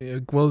mention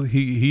them. Well,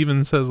 he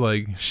even says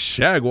like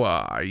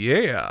Jaguar,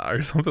 yeah,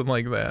 or something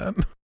like that.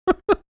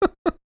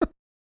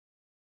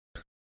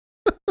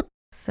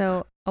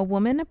 So a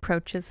woman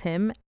approaches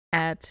him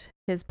at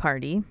his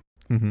party.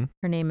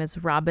 Her name is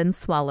Robin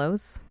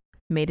Swallows,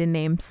 maiden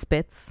name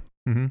Spitz.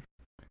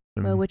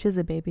 Well, which is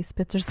a baby,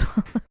 Spitz or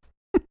Swallows?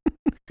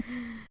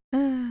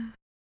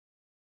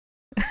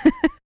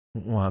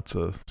 Lots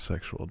of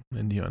sexual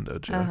innuendo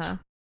jokes.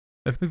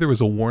 I think there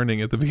was a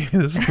warning at the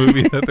beginning of this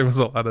movie that there was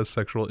a lot of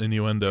sexual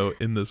innuendo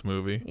in this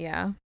movie.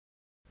 Yeah.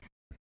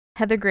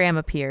 Heather Graham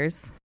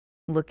appears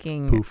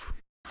looking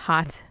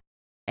hot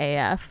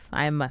AF,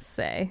 I must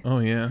say. Oh,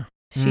 yeah.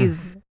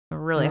 She's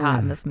really hot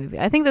in this movie.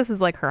 I think this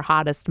is like her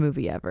hottest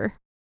movie ever.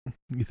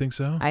 You think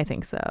so? I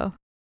think so.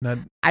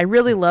 I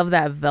really love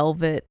that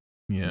velvet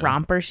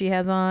romper she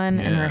has on,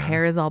 and her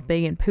hair is all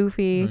big and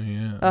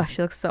poofy. Oh,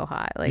 she looks so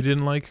hot. You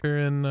didn't like her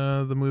in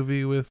the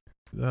movie with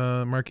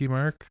Marky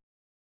Mark,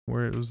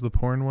 where it was the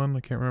porn one? I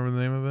can't remember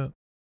the name of it.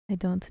 I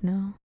don't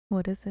know.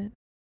 What is it?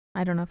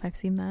 I don't know if I've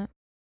seen that.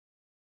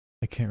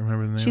 I can't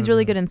remember the name. She's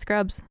really good in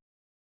Scrubs.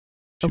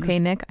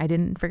 Nick, I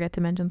didn't forget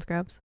to mention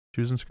Scrubs.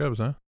 She was in Scrubs,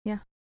 huh? Yeah.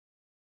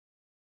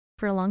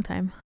 For a long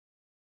time.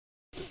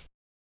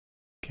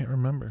 Can't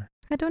remember.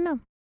 I don't know.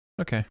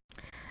 Okay.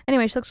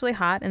 Anyway, she looks really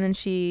hot, and then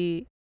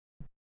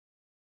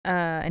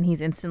and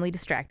he's instantly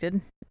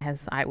distracted,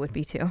 as I would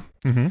be too.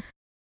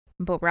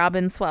 But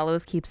Robin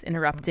Swallows keeps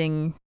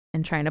interrupting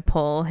and trying to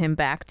pull him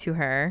back to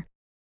her.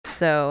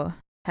 So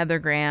Heather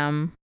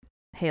Graham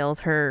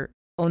hails her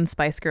own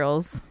Spice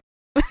Girls,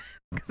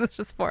 because it's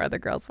just 4 other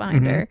girls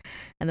behind her,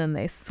 and then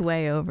they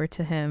sway over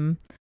to him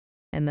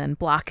and then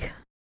block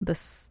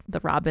the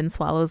Robin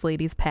Swallows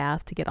lady's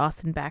path to get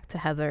Austin back to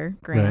Heather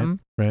Graham.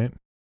 Right.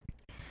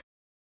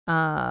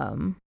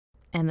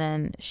 And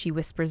then she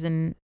whispers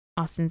in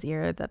Austin's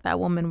ear that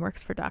woman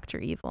works for Dr.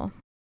 Evil.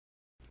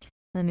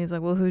 And he's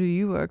like, "Well, who do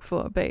you work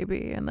for,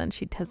 baby?" And then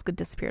she has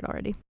disappeared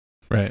already.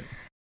 Right.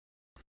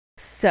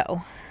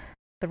 So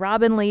the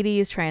Robin lady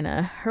is trying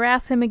to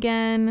harass him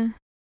again.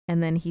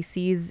 And then he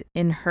sees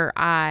in her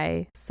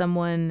eye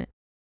someone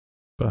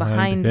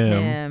behind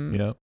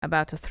him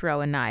about to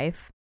throw a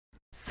knife.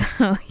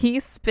 So he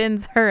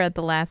spins her at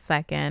the last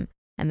second,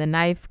 and the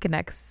knife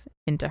connects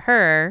into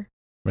her.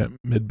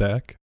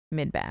 Mid-back.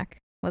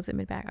 Was it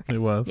mid-back? Okay.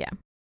 It was. Yeah.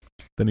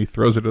 Then he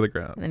throws her to the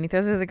ground.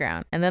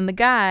 And then the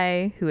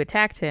guy who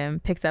attacked him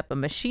picks up a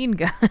machine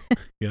gun.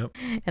 Yep.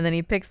 And then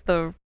he picks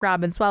the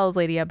Robin Swallows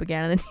lady up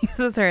again, and then he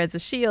uses her as a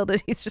shield,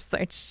 and he just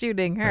starts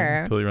shooting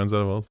her. Until he runs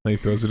out of bullets. Then he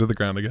throws her to the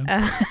ground again.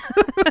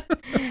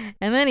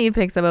 And then he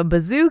picks up a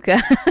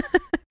bazooka,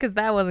 because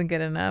that wasn't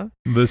good enough.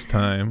 This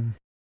time,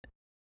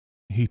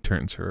 he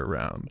turns her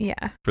around.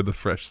 Yeah. For the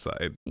fresh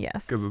side.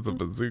 Yes. Because it's a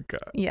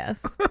bazooka.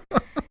 Yes.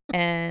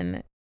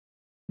 And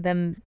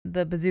then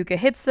the bazooka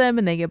hits them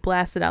and they get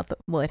blasted out.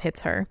 It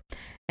hits her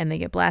and they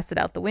get blasted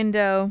out the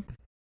window.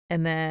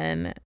 And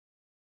then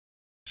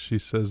she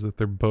says that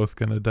they're both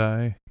going to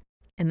die.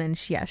 And then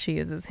she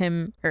uses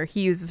him, or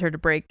he uses her to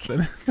break.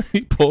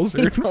 He pulls her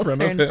in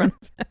front of him.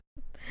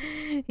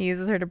 He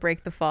uses her to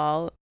break the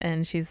fall,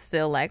 and she's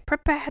still like,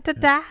 prepare to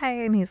die.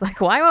 And he's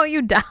like, why won't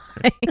you die?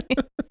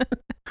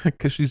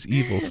 Because she's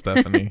evil,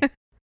 Stephanie.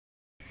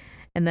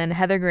 And then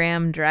Heather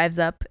Graham drives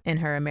up in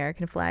her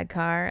American flag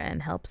car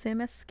and helps him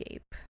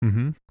escape.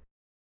 Mm-hmm.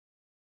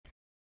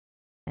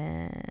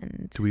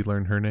 And do we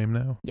learn her name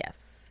now?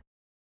 Yes.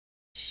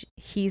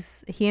 He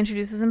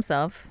introduces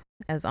himself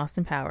as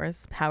Austin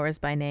Powers. Powers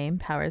by name,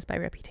 Powers by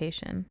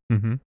reputation.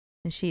 Mm-hmm.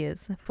 And she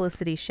is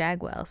Felicity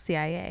Shagwell,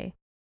 CIA.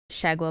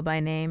 Shagwell by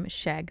name,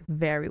 Shag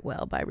very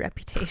well by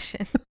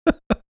reputation.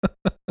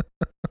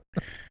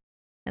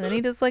 And then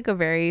he does like a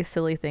very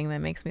silly thing that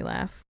makes me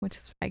laugh, which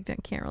is I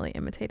can't really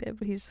imitate it,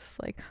 but he's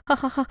just like, ha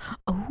ha ha,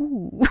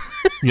 oh.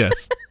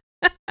 Yes.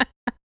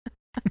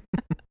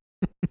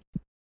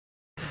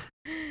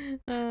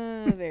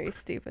 Very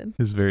stupid.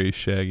 It's very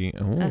shaggy.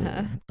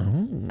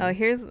 Oh,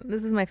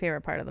 This is my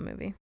favorite part of the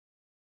movie.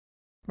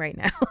 Right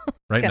now.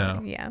 Right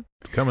now. Yeah.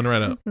 It's coming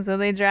right up. So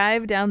they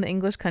drive down the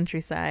English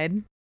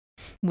countryside,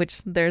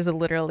 which there's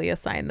literally a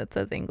sign that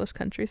says English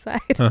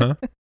countryside. Uh-huh.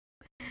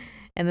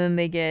 And then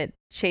they get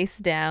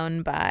chased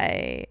down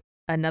by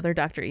another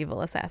Dr.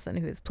 Evil assassin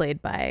who is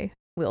played by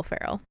Will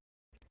Ferrell.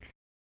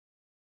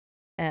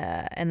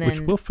 And then Which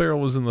Will Ferrell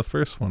was in the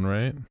first one,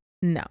 right?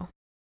 No.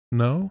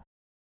 No?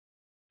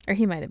 Or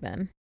he might have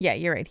been. Yeah,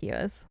 you're right, he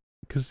was.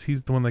 Because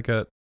he's the one that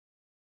got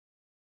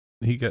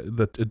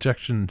the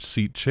ejection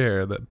seat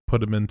chair that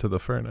put him into the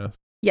furnace.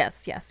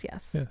 Yes,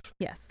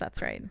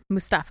 that's right.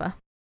 Mustafa.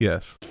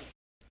 Yes.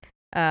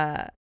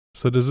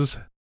 So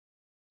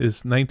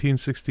is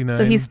 1969?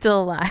 So he's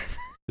still alive.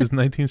 Is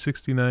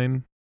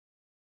 1969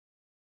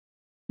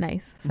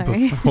 nice?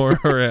 Sorry. Before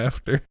or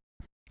after?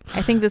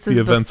 I think this is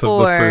the events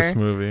before, of the first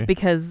movie,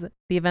 because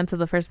the events of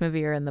the first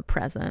movie are in the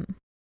present.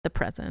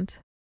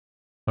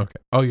 Okay.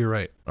 Oh, you're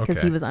right. Okay.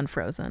 Because he was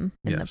unfrozen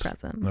in the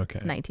present. Okay.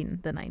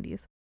 The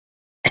 90s.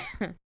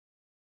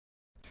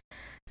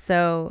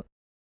 So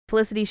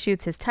Felicity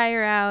shoots his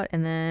tire out,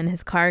 and then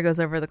his car goes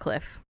over the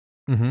cliff.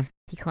 Mm-hmm.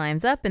 He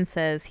climbs up and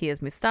says he is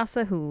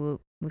Mustafa, who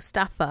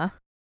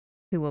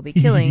will be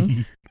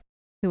killing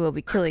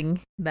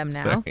them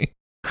now. Sorry.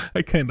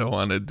 I kind of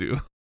want to do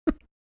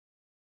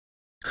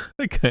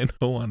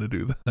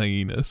the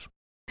hyenas.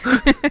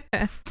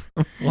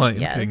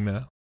 Lion King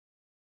now.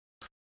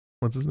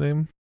 What's his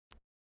name?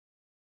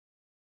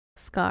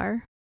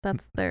 Scar.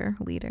 That's their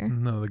leader.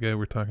 No, the guy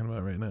we're talking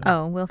about right now.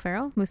 Oh, Will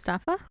Ferrell?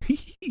 Mustafa?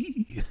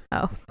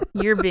 Oh,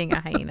 you're being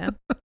a hyena.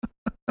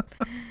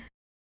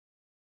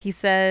 He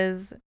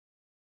says,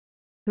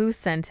 who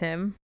sent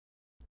him?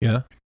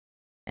 Yeah.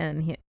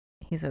 And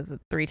he says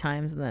it 3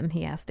 times, and then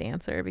he has to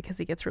answer because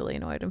he gets really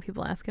annoyed when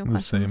people ask him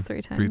questions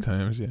 3 times. 3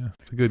 times, yeah.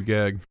 It's a good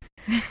gag.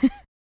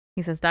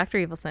 He says Dr.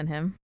 Evil sent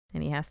him,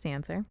 and he has to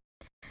answer.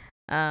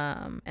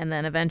 And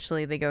then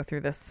eventually they go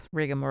through this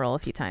rigmarole a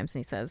few times, and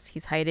he says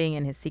he's hiding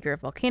in his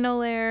secret volcano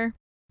lair.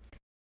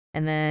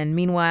 And then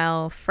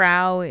meanwhile,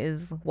 Frau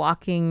is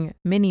walking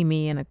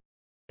Mini-Me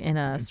in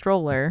a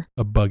stroller.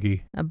 A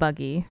buggy.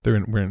 We're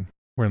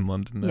in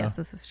London now. Yes,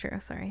 this is true.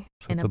 Sorry.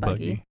 So in it's a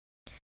buggy.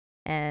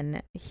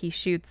 And he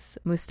shoots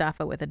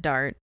Mustafa with a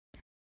dart.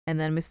 And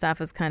then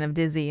Mustafa's kind of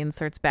dizzy and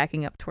starts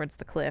backing up towards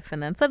the cliff.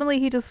 And then suddenly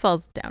he just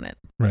falls down it.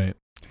 Right.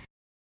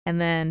 And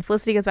then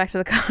Felicity goes back to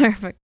the car,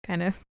 but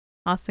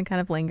Austin kind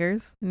of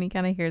lingers, and he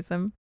kind of hears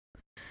him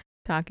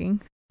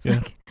talking. It's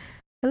like,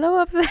 hello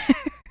up there.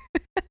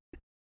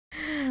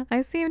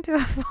 I seem to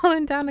have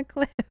fallen down a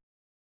cliff.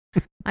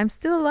 I'm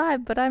still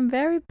alive, but I'm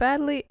very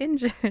badly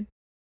injured.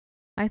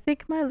 I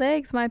think my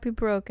legs might be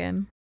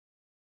broken.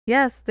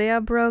 Yes, they are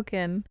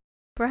broken.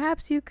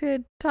 Perhaps you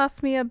could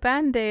toss me a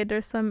Band-Aid or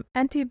some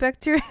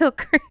antibacterial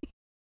cream.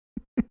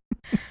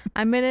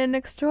 I'm in an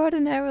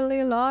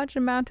extraordinarily large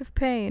amount of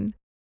pain.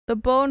 The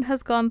bone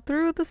has gone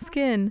through the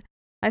skin.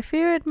 I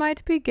fear it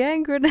might be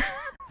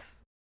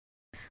gangrenous.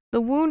 The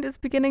wound is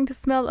beginning to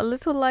smell a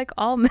little like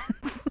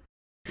almonds.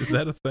 Is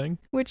that a thing?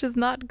 Which is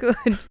not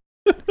good.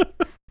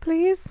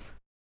 Please?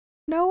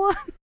 No one?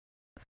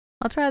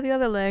 I'll try the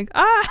other leg.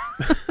 Ah!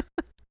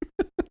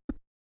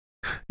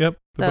 Yep.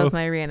 That was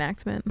my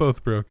reenactment.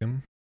 Both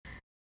broken.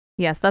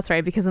 Yes, that's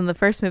right, because in the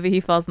first movie he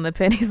falls in the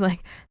pit. He's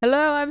like,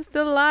 hello, I'm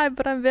still alive,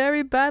 but I'm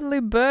very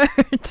badly burned.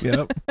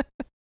 Yep.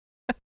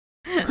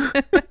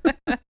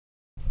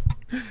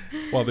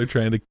 While they're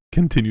trying to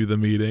continue the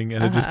meeting,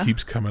 and it just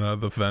keeps coming out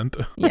of the vent.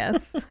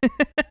 Yes.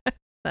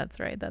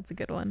 That's right. That's a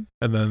good one.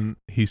 And then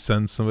he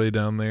sends somebody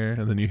down there,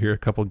 and then you hear a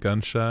couple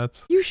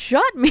gunshots. You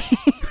shot me.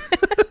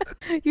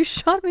 You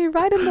shot me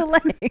right in the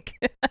leg.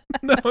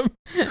 Now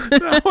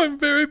I'm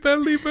very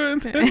badly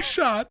burned and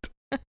shot.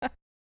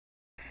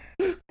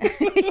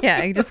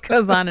 Yeah, he just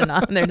goes on, and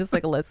they're just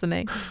like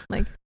listening.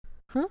 Like,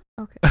 huh?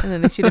 Okay. And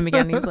then they shoot him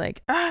again, and he's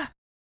like, ah.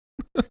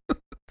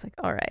 It's like,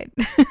 all right.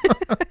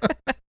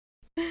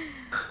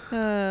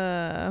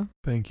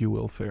 Thank you,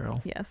 Will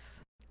Ferrell.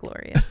 Yes,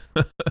 glorious.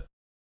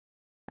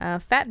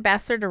 Fat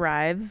Bastard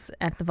arrives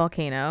at the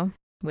volcano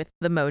with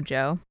the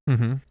mojo.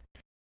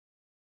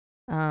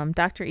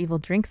 Dr. Evil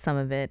drinks some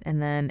of it,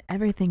 and then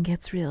everything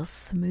gets real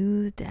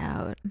smoothed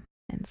out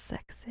and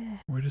sexy.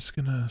 We're just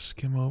gonna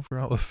skim over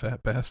all the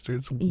Fat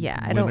Bastards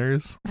Yeah,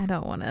 winners. I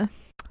don't want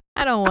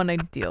to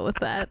deal with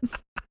that.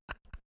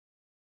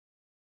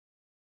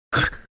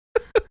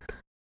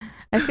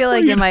 I feel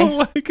like it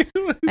might be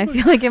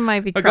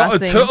crossing. I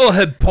got a turtle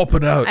head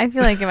popping out. I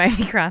feel like it might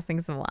be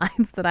crossing some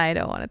lines that I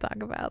don't want to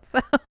talk about. So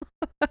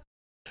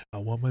I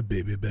want my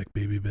baby back,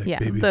 baby back, yeah,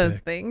 baby those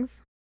back.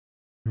 things.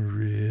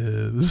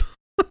 Ribs.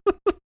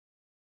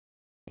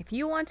 If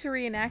you want to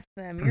reenact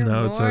them, you're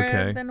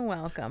more than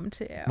welcome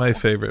to. My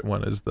favorite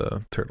one is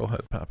the turtle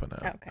head popping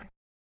out. Okay.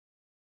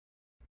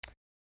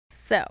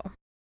 So,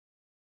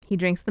 he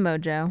drinks the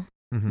mojo,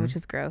 which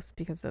is gross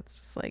because that's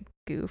just like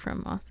goo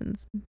from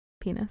Austin's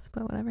penis,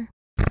 but whatever.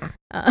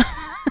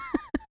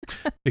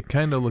 It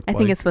kind of looked I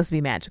think it's supposed to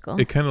be magical.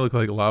 It kind of looked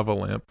like lava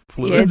lamp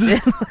fluid. Yeah,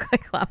 it did look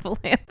like lava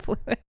lamp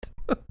fluid.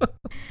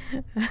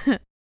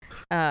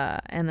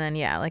 And then,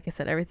 yeah, like I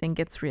said, everything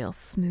gets real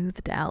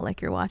smoothed out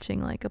like you're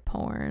watching like a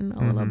porn a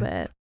little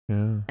bit.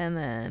 Yeah. And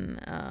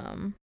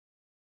then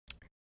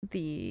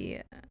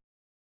the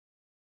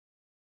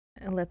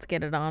Let's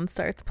Get It On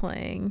starts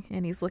playing,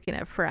 and he's looking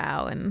at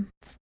Frau, and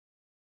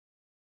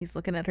he's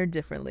looking at her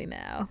differently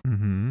now.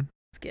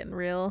 It's getting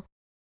real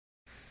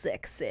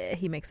sexy.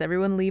 He makes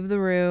everyone leave the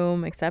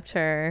room except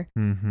her.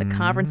 The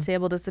conference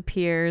table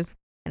disappears,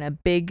 and a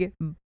big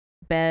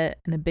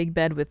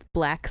bed with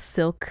black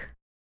silk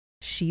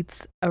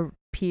sheets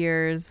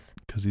appears.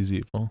 Because he's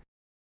evil.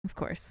 Of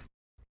course.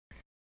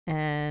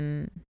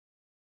 And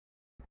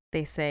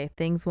they say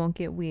things won't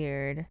get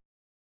weird,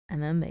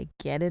 and then they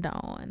get it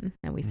on,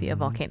 and we see a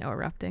volcano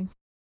erupting.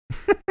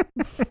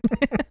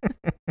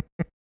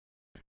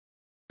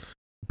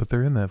 But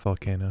they're in that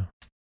volcano.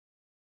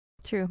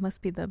 True.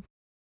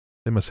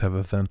 They must have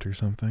a vent or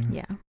something.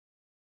 Yeah.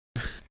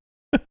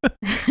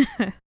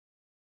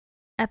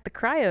 At the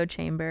cryo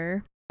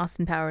chamber,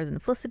 Austin Powers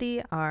and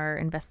Felicity are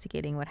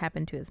investigating what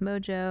happened to his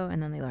mojo,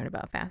 and then they learn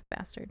about Fat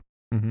Bastard.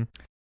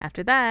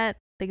 After that,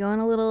 they go on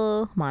a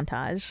little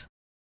montage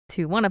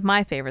to one of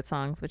my favorite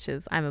songs, which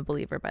is I'm a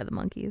Believer by the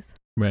Monkees.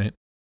 Right.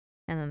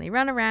 And then they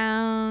run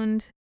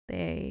around,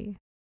 they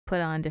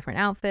put on different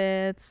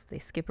outfits, they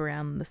skip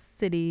around the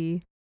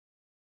city,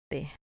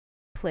 they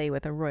play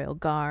with a royal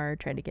guard,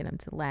 try to get him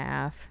to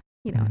laugh,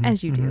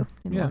 as you do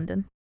in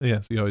London.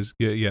 Yes, you always,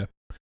 yeah,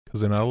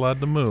 because they're not allowed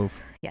to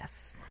move.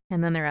 Yes.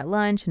 And then they're at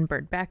lunch, and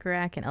Burt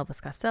Bacharach and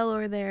Elvis Costello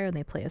are there, and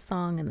they play a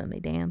song, and then they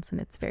dance, and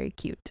it's very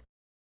cute.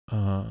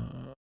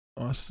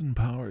 Austin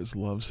Powers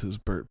loves his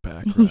Burt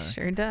Bacharach. He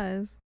sure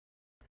does.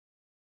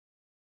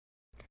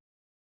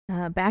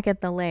 Back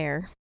at the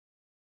lair,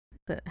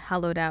 the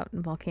hollowed out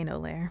volcano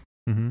lair,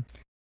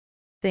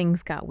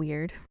 things got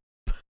weird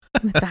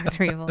with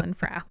Dr. Evil and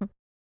Frau.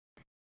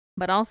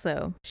 But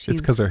also,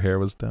 it's because her hair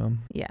was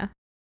down. Yeah.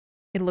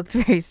 It looked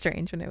very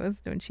strange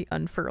when she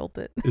unfurled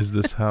it. Is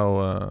this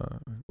how,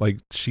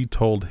 she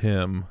told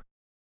him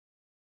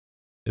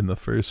in the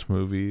first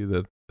movie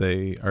that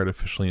they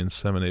artificially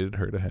inseminated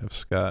her to have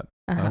Scott.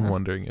 I'm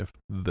wondering if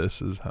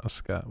this is how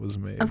Scott was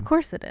made. Of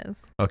course it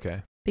is.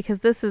 Okay.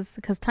 Because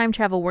time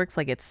travel works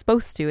like it's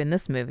supposed to in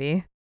this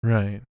movie.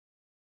 Right.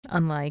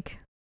 Unlike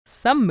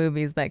some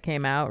movies that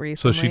came out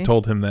recently. So she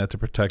told him that to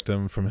protect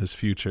him from his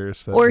future.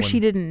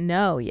 She didn't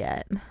know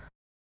yet.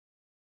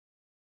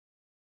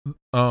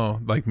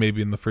 Oh, like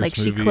maybe in the first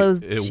movie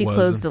she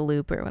closed a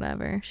loop or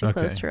whatever. She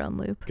closed her own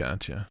loop.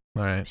 Gotcha.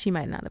 All right. She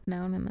might not have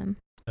known,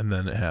 and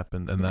then it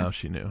happened, and now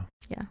she knew.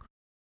 Yeah.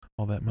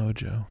 All that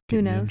mojo.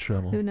 Who knows? In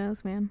trouble. Who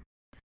knows, man?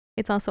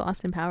 It's also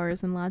Austin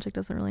Powers, and logic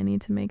doesn't really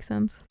need to make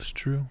sense. It's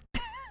true.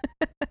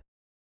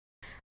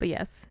 But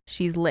yes,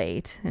 she's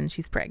late and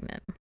she's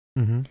pregnant.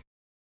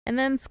 And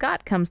then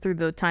Scott comes through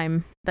the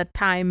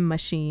time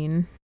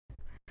machine,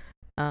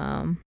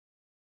 and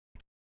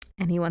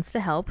he wants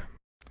to help.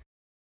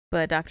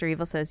 But Dr.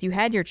 Evil says, you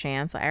had your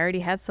chance. I already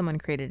had someone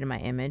created in my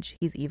image.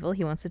 He's evil.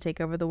 He wants to take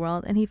over the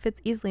world, and he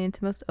fits easily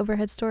into most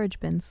overhead storage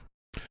bins.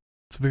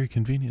 It's very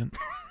convenient.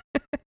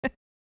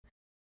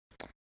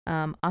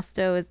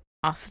 Osto is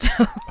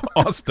Osto.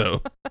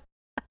 Osto.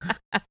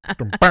 I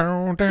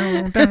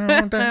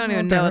don't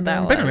even know what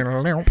that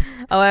was.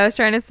 Oh, I was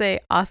trying to say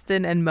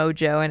Austin and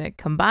Mojo, and it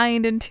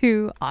combined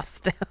into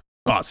Osto.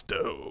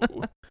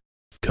 Osto.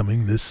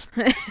 Coming this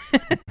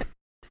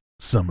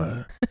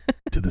summer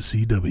to the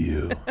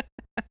CW.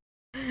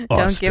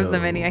 Don't give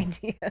them any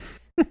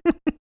ideas.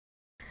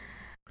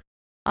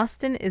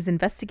 Austin is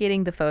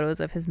investigating the photos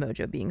of his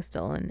mojo being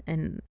stolen,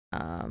 and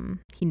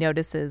he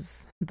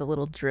notices the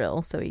little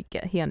drill, so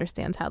he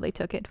understands how they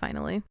took it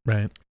finally.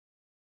 Right.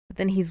 But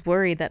then he's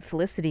worried that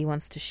Felicity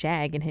wants to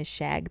shag in his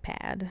shag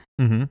pad.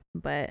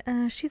 But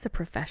she's a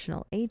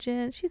professional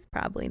agent. She's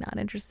probably not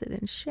interested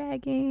in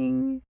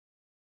shagging.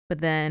 But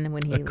then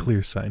when a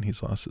clear sign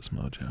he's lost his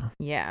mojo.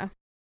 Yeah.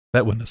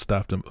 That wouldn't have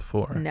stopped him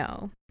before.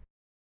 No.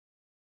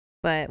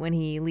 But when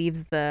he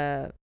leaves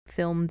the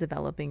film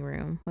developing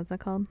room, what's that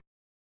called?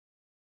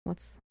 What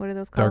are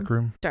those called?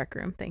 Dark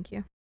room. Thank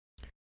you.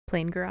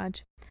 Plane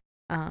garage.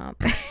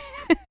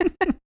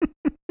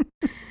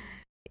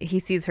 He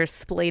sees her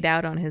splayed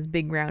out on his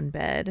big round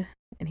bed,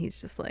 and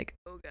he's just like,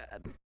 "Oh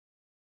God!"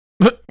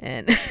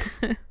 and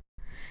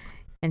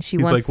she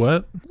he's wants. He's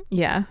like, "What?"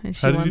 Yeah. And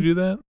how did you do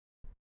that?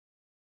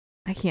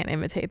 I can't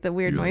imitate the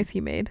weird noise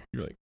he made.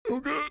 You're like, "Oh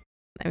God!"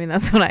 I mean,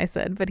 that's what I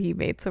said, but he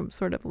made some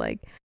sort of like,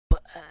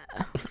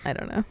 I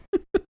don't know.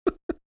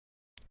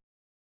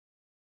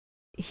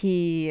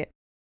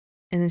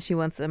 And then she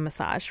wants a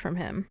massage from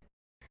him,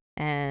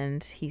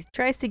 and he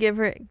tries to give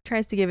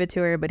it to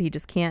her, but he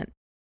just can't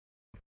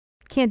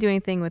do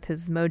anything with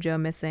his mojo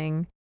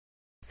missing.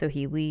 So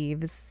he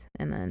leaves,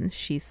 and then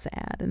she's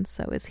sad, and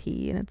so is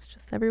he, and it's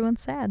just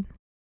everyone's sad.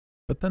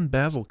 But then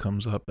Basil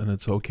comes up, and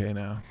it's okay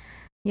now.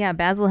 Yeah,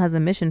 Basil has a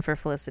mission for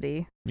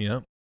Felicity.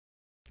 Yep.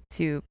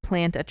 To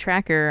plant a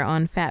tracker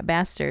on Fat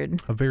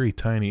Bastard. A very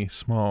tiny,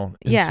 small,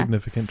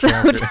 insignificant so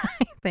tracker.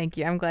 Tiny. Thank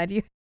you. I'm glad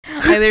you...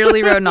 I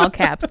literally wrote in all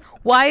caps,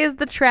 why is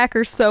the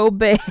tracker so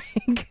big?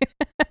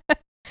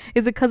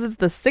 Is it because it's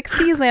the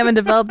 60s? They haven't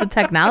developed the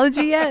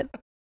technology yet?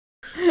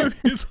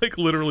 It's like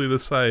literally the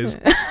size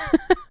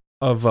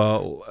of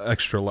a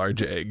extra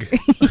large egg.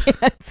 Yeah,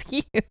 it's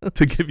huge.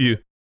 To give you,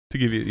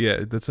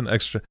 yeah, that's an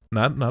extra,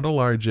 not a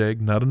large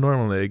egg, not a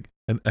normal egg,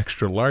 an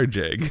extra large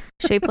egg.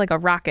 Shaped like a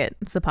rocket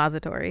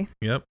suppository.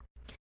 Yep.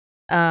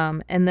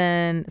 And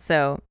then,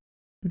 so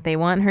they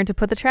want her to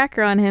put the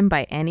tracker on him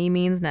by any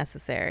means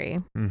necessary.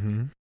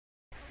 Mm-hmm.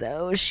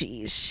 So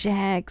she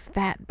shags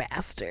Fat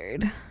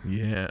Bastard.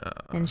 Yeah.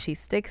 And she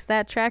sticks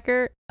that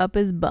tracker up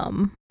his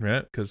bum.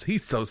 Right, because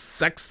he's so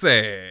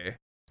sexy.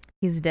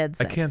 He's dead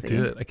sexy. I can't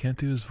do it. I can't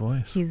do his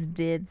voice. He's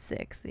dead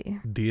sexy.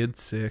 Dead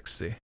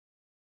sexy.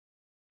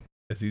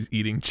 As he's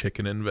eating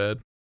chicken in bed.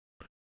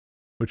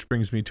 Which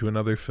brings me to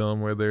another film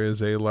where there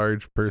is a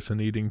large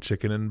person eating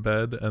chicken in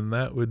bed, and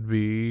that would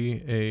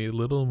be a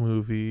little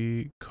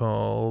movie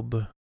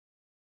called...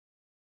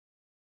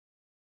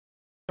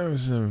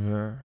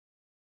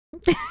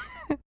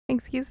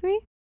 Excuse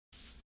me?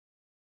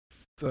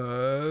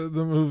 The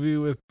movie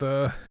with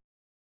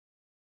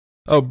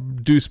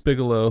Deuce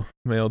Bigalow,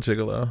 Male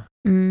Gigolo.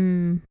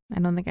 I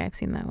don't think I've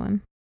seen that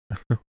one.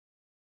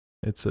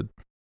 It's a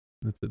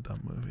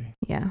dumb movie.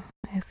 Yeah,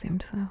 I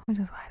assumed so, which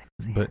is why I didn't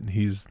see it. But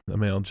he's a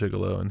male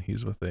gigolo, and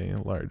he's with a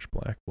large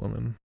black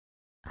woman,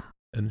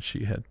 and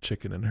she had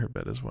chicken in her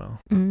bed as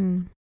well.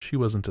 She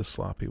wasn't as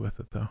sloppy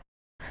with it, though.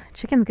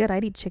 Chicken's good.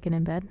 I'd eat chicken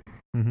in bed.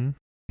 Mm-hmm.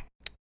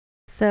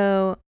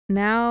 So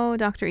now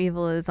Dr.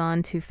 Evil is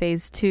on to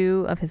phase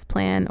 2 of his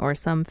plan, or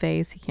some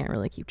phase. He can't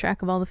really keep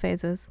track of all the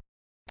phases.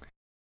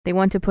 They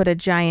want to put a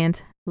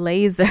giant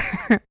laser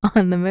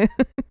on the moon.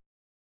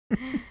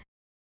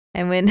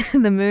 And when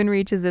the moon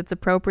reaches its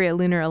appropriate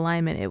lunar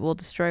alignment, it will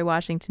destroy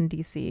Washington,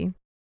 D.C.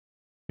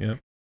 Yep.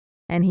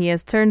 And he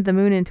has turned the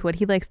moon into what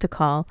he likes to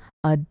call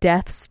a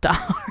Death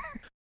Star.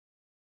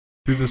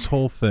 Through this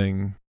whole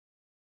thing,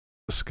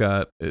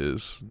 Scott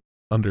is,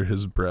 under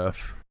his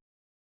breath,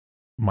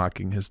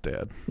 mocking his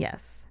dad.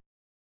 Yes.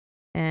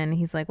 And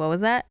he's like, what was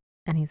that?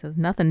 And he says,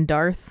 nothing,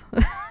 Darth.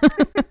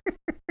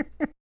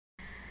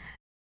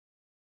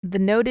 The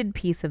noted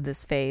piece of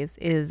this phase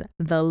is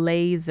the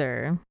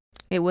laser.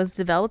 It was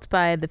developed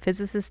by the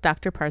physicist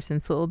Dr.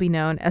 Parsons, so it will be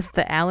known as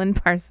the Alan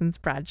Parsons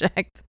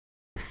Project.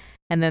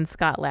 And then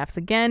Scott laughs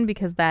again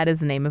because that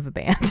is the name of a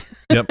band.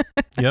 Yep.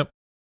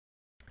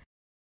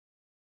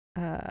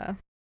 Sorry.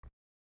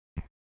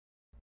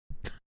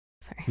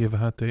 You have a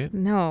hot date?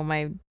 No,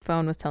 my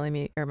phone was telling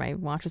me, or my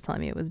watch was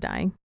telling me it was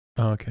dying.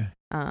 Oh, okay.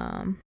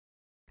 I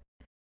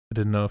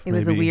didn't know if it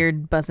was a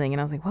weird buzzing,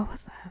 and I was like, what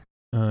was that?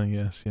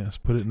 Yes.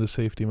 Put it into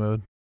safety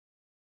mode.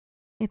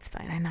 It's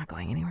fine. I'm not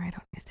going anywhere. I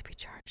don't need it to be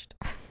charged.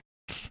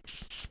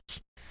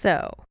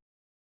 So,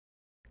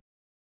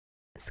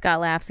 Scott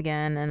laughs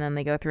again, and then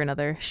they go through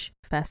another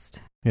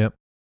fest. Yep.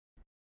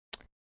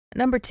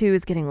 Number 2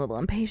 is getting a little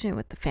impatient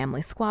with the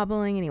family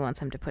squabbling, and he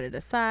wants them to put it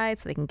aside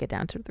so they can get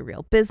down to the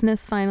real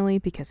business finally,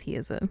 because he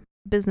is a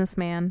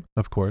businessman.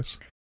 Of course.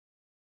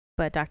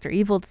 But Dr.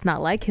 Evil does not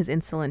like his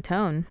insolent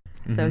tone,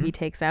 so he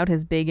takes out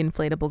his big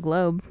inflatable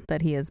globe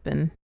that he has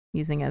been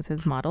using as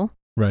his model.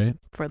 Right.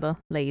 For the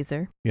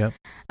laser. Yep.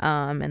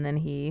 And then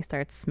he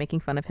starts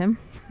making fun of him,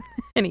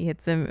 and he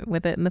hits him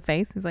with it in the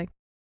face. He's like,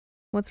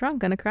 what's wrong?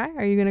 Gonna cry?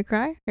 Are you gonna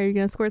cry? Are you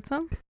gonna squirt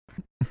some?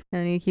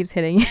 And he keeps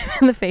hitting him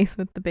in the face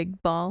with the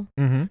big ball.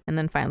 And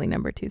then finally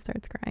number 2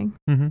 starts crying.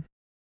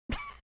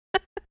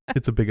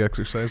 It's a big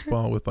exercise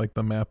ball with like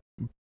the map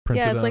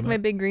printed on it. Yeah, it's like my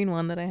big green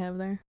one that I have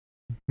there.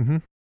 Yeah,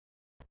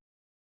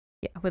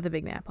 with a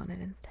big map on it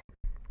instead.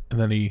 And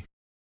then he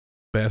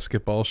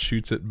basketball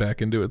shoots it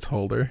back into its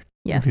holder.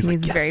 Yes, and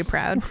he's very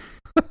proud.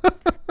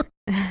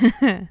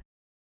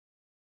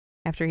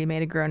 After he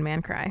made a grown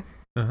man cry.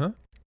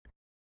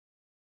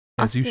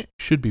 As you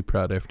should be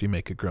proud after you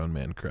make a grown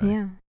man cry.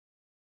 Yeah.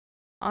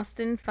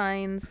 Austin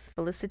finds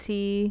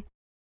Felicity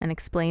and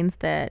explains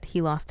that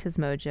he lost his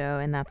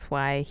mojo and that's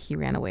why he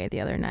ran away the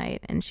other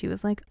night. And she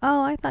was like,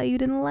 oh, I thought you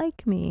didn't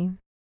like me.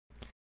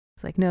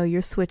 It's like, no,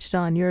 you're switched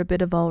on. You're a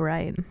bit of all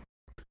right.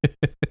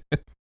 I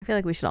feel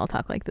like we should all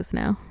talk like this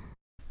now.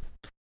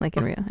 Like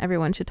in real,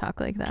 everyone should talk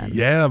like that.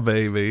 Yeah,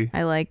 baby.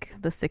 I like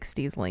the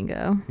 60s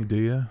lingo. Do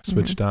you?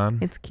 Switched on?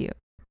 It's cute.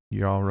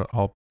 You're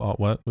all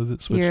what was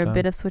it? Switched on? You're a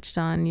bit of switched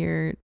on.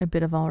 You're a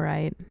bit of all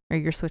right. Or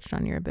you're switched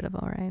on. You're a bit of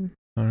all right.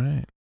 All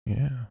right.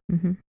 Yeah.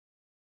 Mm-hmm.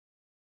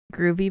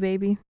 Groovy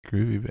baby.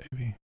 Groovy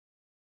baby.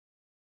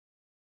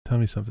 Tell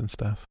me something,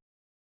 Steph.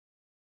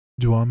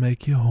 Do I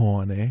make you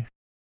horny?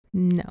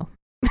 No.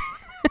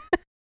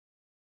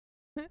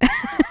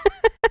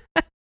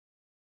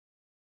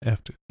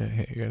 After,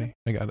 hey, you ready?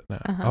 I got it now.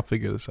 I'll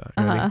figure this out.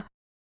 Ready?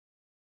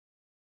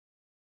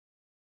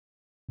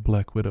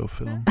 Black Widow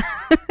film.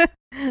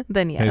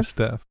 Then yes. Hey,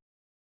 Steph.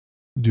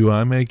 Do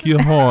I make you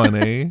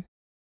horny?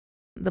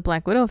 The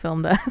Black Widow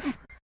film does.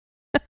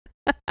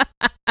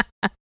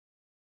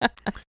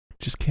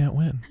 Just can't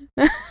win.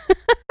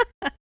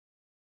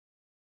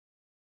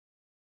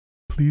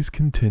 Please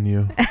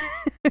continue.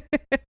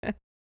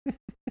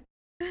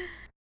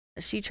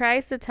 She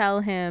tries to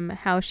tell him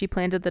how she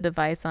planted the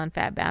device on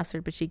Fat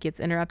Bastard, but she gets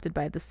interrupted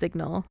by the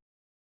signal.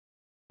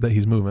 That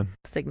he's moving.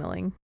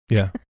 Signaling.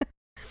 Yeah.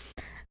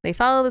 They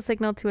follow the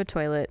signal to a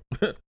toilet.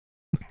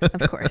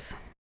 Of course.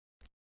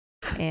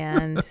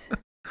 And...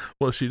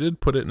 Well, she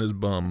did put it in his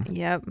bum.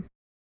 Yep.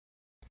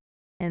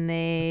 And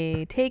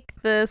they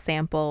take the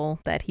sample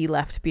that he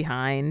left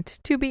behind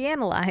to be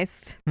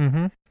analyzed.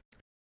 Mm-hmm.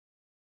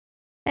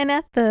 And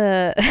at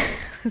the...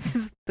 This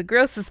is the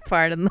grossest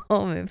part in the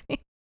whole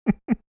movie.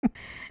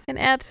 And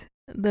at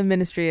the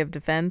Ministry of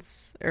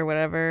Defense or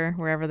whatever,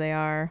 wherever they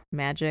are,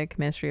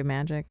 Ministry of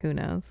Magic, who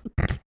knows?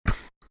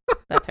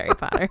 That's Harry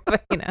Potter,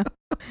 but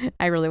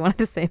I really wanted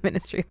to say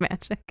Ministry of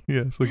Magic.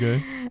 Yes,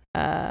 okay.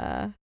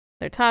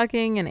 They're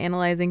talking and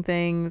analyzing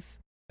things.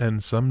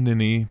 And some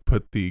ninny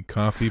put the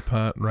coffee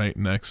pot right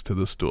next to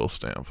the stool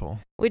sample.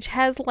 Which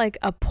has like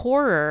a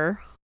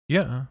pourer.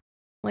 Yeah.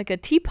 Like a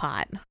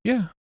teapot.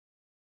 Yeah.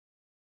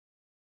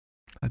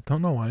 I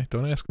don't know why.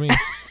 Don't ask me.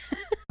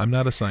 I'm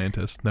not a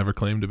scientist. Never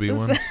claimed to be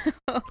one.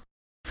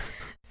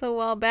 So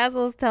while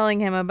Basil's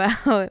telling him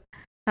about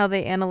how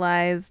they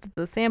analyzed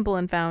the sample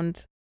and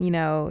found,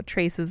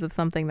 traces of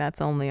something that's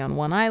only on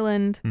one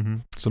island. Mm-hmm.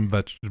 Some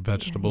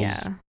vegetables.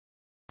 Yeah.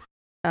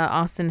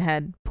 Austin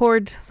had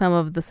poured some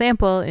of the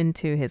sample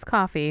into his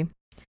coffee.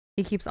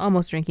 He keeps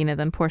almost drinking it,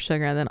 then pours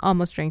sugar, and then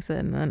almost drinks it,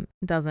 and then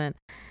doesn't.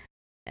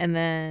 And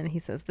then he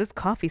says, "This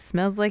coffee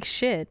smells like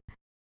shit."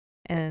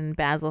 And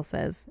Basil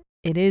says,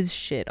 "It is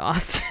shit,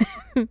 Austin."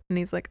 And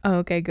he's like, "Oh,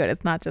 okay, good.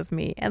 It's not just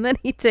me." And then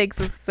he takes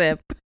a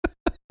sip.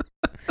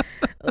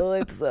 Oh,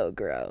 it's so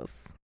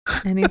gross.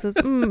 And he says,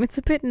 "It's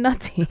a bit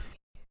nutty."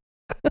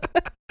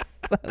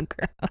 So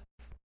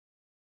gross.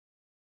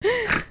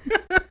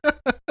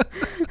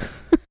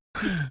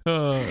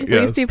 At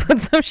least he put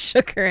some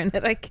sugar in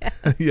it, I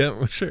guess. Yeah,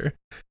 well, sure.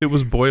 It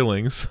was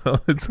boiling,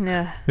 so it's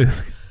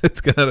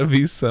got to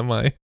be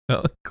semi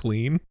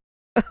clean.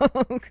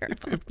 Oh, gross.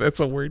 If that's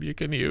a word you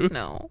can use.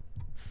 No,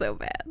 so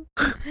bad.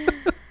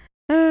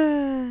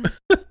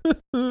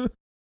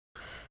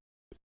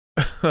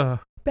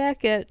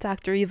 Back at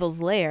Dr.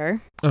 Evil's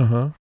lair,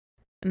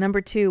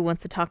 number 2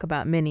 wants to talk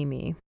about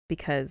Mini-Me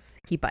because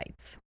he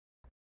bites.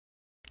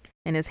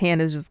 And his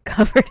hand is just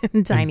covered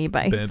in tiny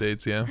bites.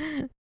 Band-Aids, yeah.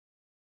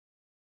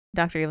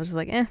 Dr. Evil's just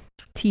like,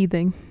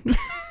 teething.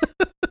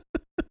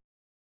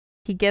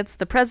 He gets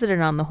the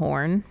president on the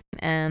horn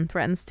and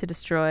threatens to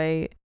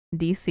destroy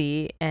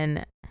DC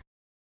and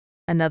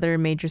another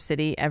major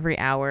city every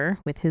hour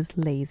with his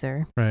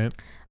laser. Right.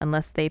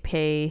 Unless they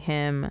pay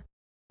him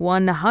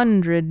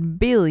 $100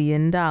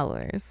 billion.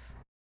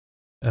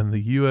 And the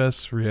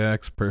U.S.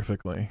 reacts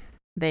perfectly.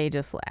 They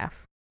just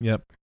laugh.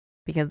 Yep.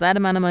 Because that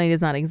amount of money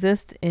does not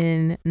exist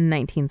in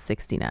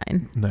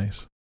 1969.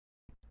 Nice.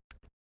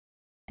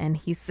 And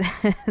he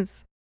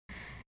says,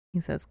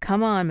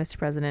 "Come on, Mr.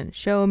 President,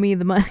 show me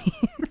the money."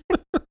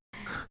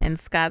 And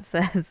Scott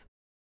says,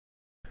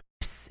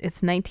 "Psst,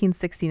 it's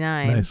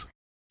 1969. Nice.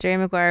 Jerry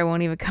Maguire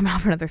won't even come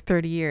out for another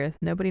 30 years.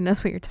 Nobody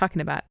knows what you're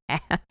talking about,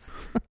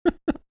 ass."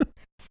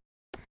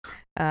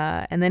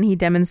 And then he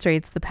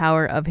demonstrates the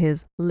power of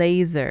his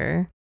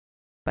laser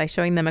by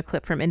showing them a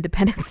clip from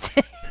Independence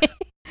Day,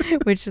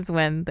 which is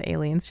when the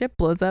alien ship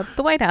blows up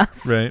the White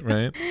House. Right,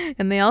 right.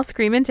 And they all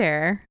scream in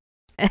terror.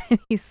 And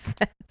he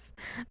says,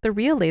 "The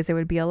real laser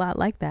would be a lot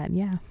like that,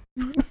 yeah."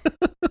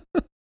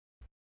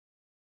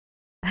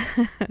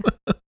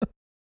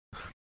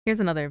 Here's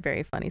another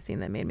very funny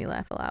scene that made me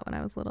laugh a lot when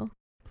I was little.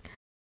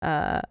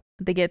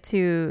 They get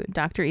to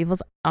Dr.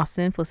 Evil's...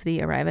 Austin and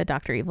Felicity arrive at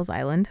Dr. Evil's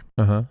island.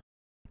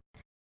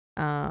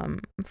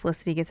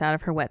 Felicity gets out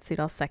of her wetsuit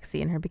all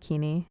sexy in her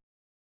bikini.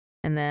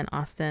 And then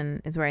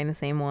Austin is wearing the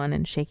same one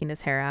and shaking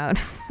his hair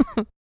out.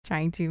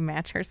 Trying to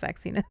match her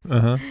sexiness.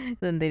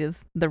 Then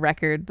the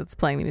record that's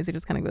playing the music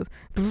just kind of goes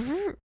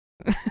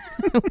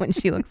when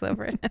she looks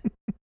over at him.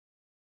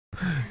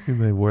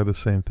 And they wore the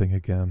same thing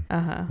again.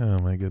 Uh-huh. Oh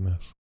my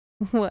goodness.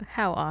 What?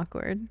 How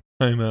awkward.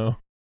 I know.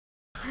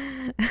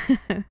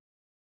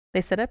 They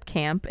set up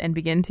camp and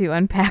begin to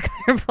unpack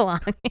their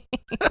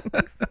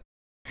belongings.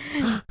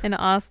 And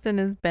Austin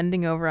is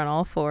bending over on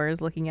all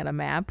fours looking at a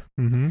map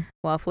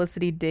while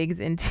Felicity digs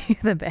into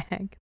the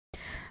bag.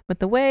 But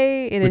the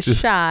way it is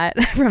shot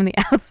from the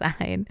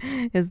outside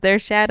is their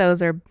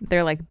shadows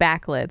they're like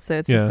backlit. So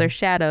it's just their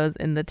shadows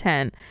in the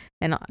tent.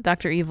 And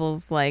Dr.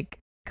 Evil's like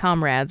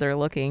comrades are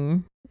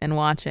looking and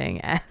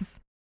watching as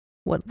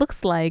what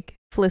looks like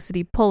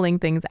Felicity pulling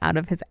things out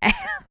of his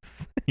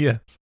ass. Yes.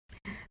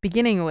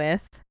 Beginning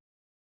with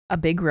a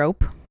big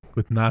rope.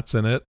 With knots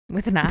in it.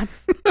 With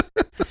knots.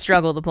 It's a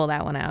struggle to pull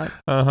that one out.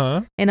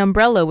 Uh-huh. An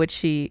umbrella, which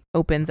she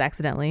opens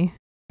accidentally.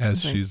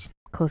 As she's...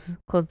 Close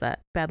that.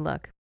 Bad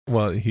luck.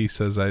 Well, he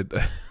says, I'd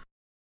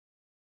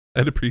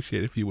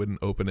appreciate if you wouldn't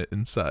open it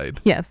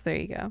inside. Yes, there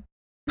you go.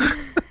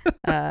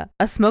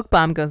 A smoke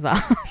bomb goes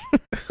off.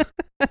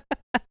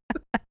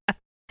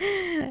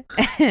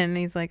 And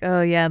he's like,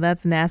 oh, yeah,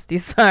 that's nasty.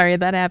 Sorry,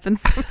 that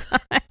happens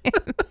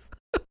sometimes.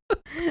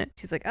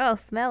 She's like, oh,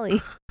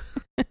 smelly.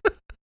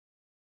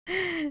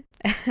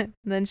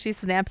 Then she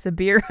snaps a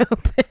beer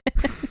open.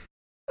 It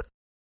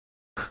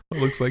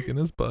looks like in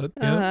his butt.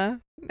 Yeah.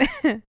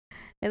 Uh-huh.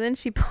 And then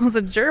she pulls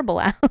a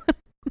gerbil out.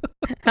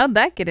 How'd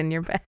that get in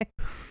your bag?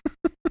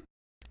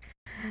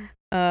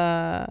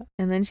 And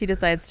then she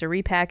decides to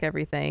repack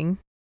everything.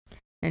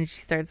 And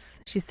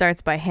she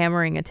starts by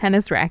hammering a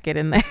tennis racket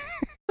in there.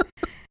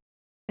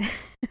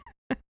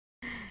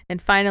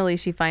 And finally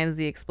she finds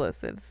the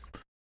explosives.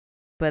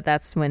 But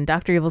that's when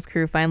Dr. Evil's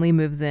crew finally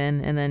moves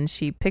in, and then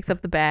she picks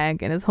up the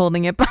bag and is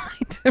holding it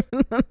behind him,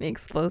 and then the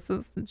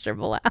explosives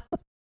dribble out.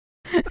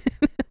 It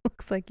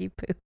looks like he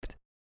pooped.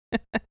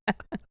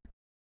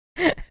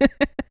 Yeah,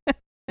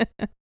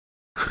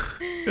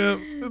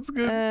 it's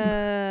good.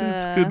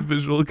 It's good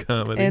visual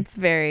comedy. It's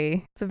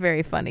a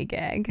very funny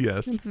gag.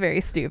 Yes. It's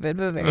very stupid,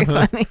 but very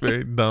funny.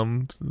 Very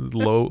dumb,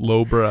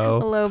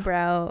 lowbrow.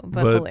 Lowbrow,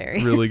 but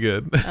hilarious. Really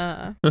good.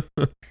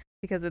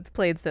 Because it's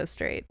played so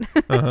straight.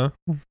 Uh-huh.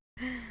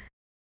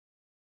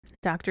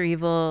 Dr.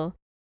 Evil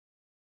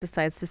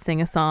decides to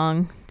sing a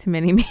song to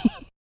Mini-Me.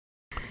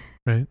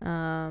 Right.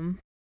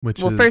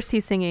 First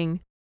he's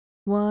singing,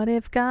 what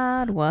if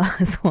God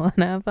was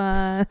one of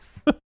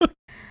us?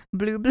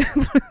 Blue, blue,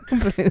 blue,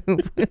 blue,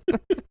 blue.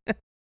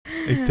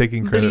 He's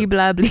taking credit. Blee,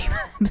 blah, blee,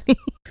 blah, blee.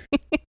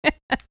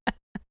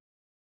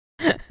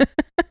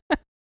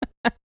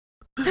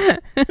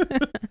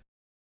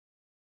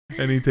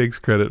 And he takes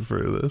credit for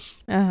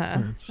this.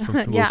 Yeah,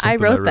 I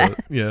wrote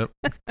that. Yeah.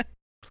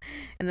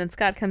 And then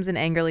Scott comes in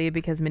angrily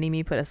because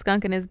Mini-Me put a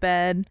skunk in his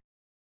bed.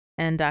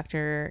 And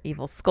Dr.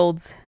 Evil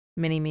scolds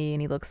Mini-Me,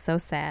 and he looks so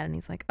sad. And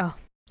he's like, oh,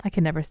 I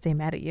can never stay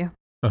mad at you.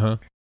 Uh-huh.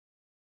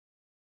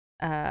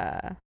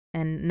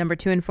 And number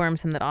 2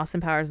 informs him that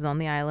Austin Powers is on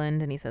the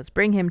island. And he says,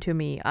 bring him to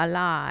me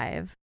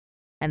alive.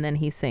 And then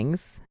he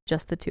sings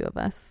Just the Two of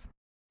Us,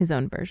 his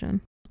own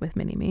version with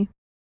Mini-Me.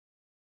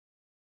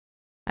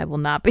 I will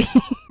not be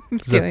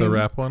Is that the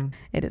rap one?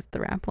 It is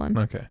the rap one.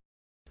 Okay.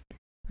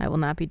 I will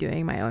not be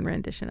doing my own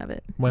rendition of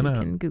it. Why not?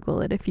 You can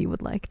Google it if you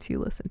would like to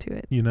listen to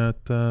it. You're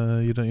not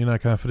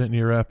confident in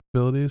your rap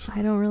abilities?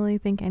 I don't really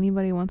think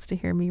anybody wants to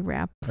hear me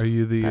rap. Are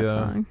you the that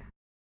song?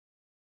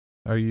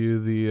 Are you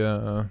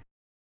the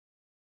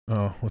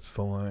what's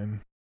the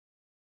line?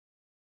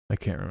 I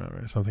can't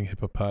remember. Something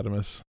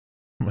hippopotamus.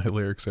 My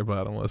lyrics are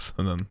bottomless,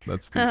 and then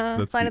that's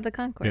Flight of the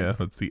Conchords. Yeah,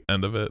 that's the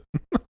end of it.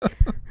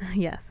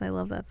 Yes, I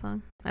love that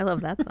song.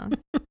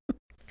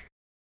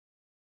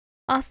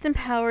 Austin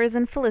Powers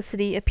and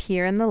Felicity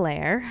appear in the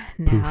lair,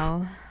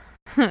 now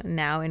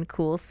in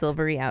cool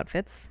silvery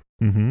outfits.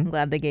 Mm-hmm. I'm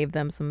glad they gave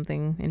them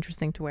something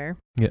interesting to wear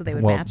so they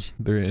would match.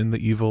 They're in the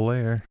evil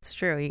lair. It's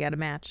true. You got to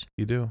match.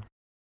 You do.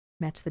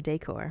 Match the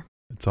decor.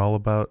 It's all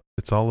about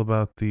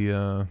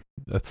the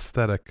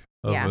aesthetic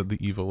of the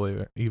evil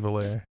lair.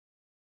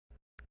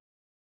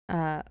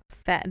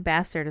 Fat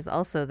Bastard is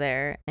also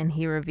there, and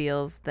he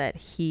reveals that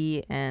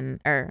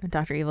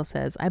Dr. Evil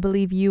says, I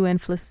believe you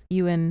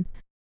and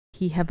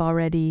he have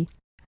already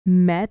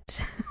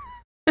met.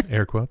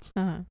 Air quotes.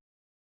 Uh-huh.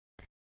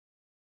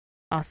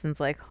 Austin's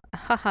like,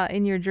 haha,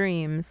 in your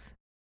dreams.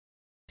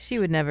 She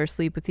would never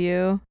sleep with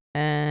you.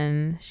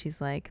 And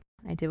she's like,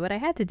 I did what I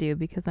had to do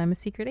because I'm a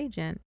secret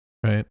agent.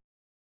 Right.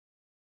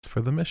 It's for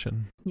the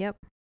mission. Yep.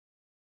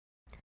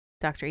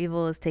 Dr.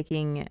 Evil is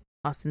taking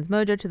Austin's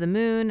mojo to the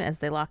moon as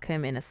they lock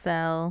him in a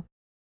cell.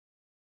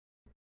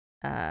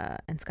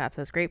 And Scott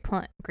says, great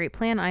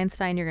plan,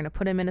 Einstein. You're going to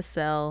put him in a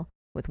cell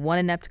with one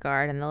inept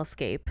guard and they'll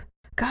escape.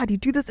 God, you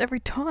do this every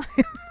time.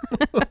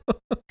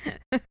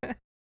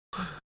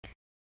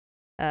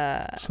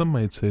 Some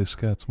might say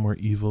Scott's more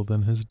evil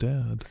than his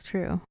dad. It's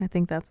true. I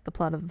think that's the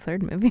plot of the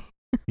third movie.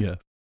 Yeah.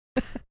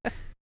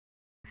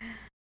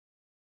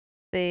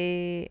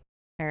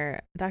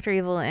 Dr.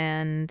 Evil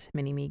and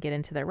Mini-Me get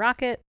into their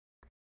rocket.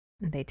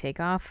 And they take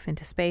off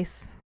into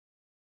space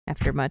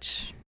after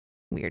much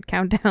weird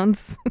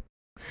countdowns.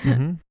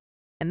 Mm-hmm.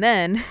 And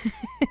then...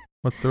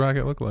 What's the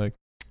rocket look like?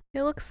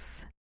 It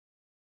looks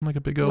Like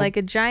a big old... Like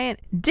a giant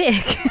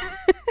dick.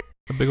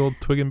 A big old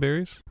twig and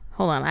berries?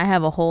 Hold on, I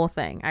have a whole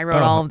thing. I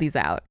wrote all of these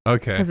out.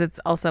 Okay. Because it's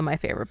also my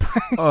favorite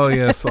part. Oh,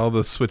 yes, all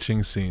the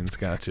switching scenes.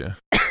 Gotcha.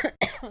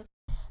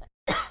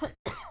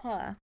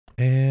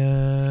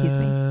 And... Excuse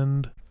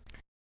me.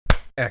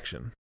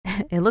 Action.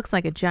 It looks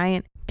like a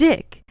giant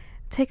dick.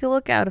 Take a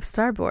look out of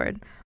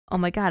starboard. Oh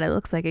my god, it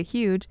looks like a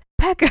huge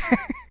pecker.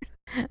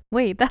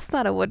 Wait, that's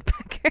not a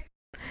woodpecker.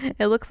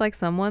 It looks like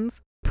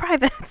someone's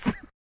privates.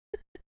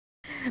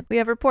 We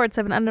have reports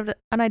of an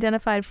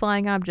unidentified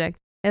flying object.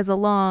 It has a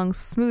long,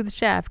 smooth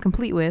shaft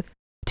complete with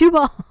 2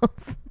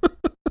 balls.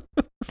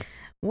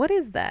 What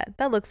is that?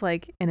 That looks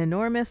like an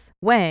enormous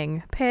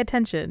wang. Pay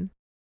attention.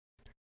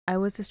 I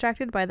was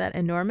distracted by that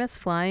enormous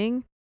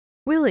flying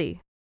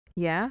willy.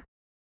 Yeah?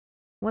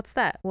 What's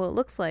that? Well, it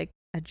looks like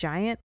a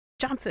giant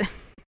Johnson.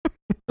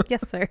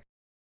 Yes, sir.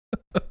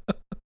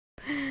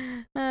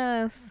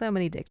 So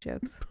many dick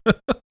jokes.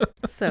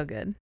 So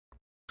good.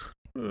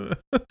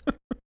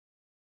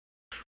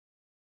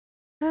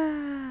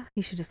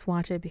 You should just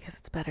watch it because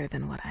it's better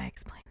than what I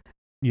explained.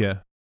 Yeah,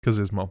 because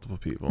there's multiple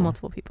people.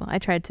 Multiple people. I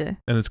tried to...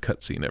 And it's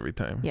cutscene every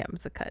time. Yeah,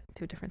 it's a cut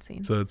to a different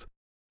scene. So it's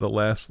the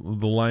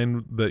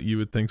line that you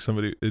would think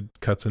it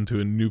cuts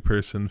into a new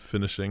person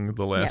finishing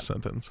the last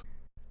sentence.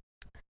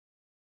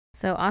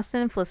 So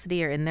Austin and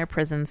Felicity are in their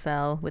prison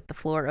cell with the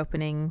floor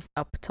opening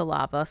up to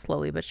lava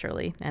slowly but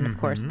surely. And of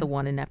course, the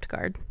one inept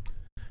guard.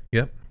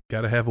 Yep.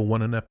 Gotta have a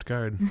one inept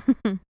guard.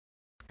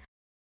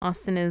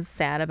 Austin is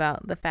sad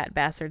about the fat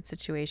bastard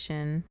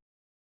situation.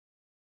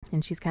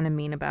 And she's kind of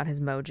mean about his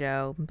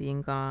mojo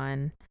being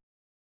gone.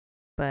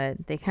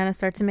 But they kind of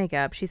start to make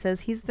up. She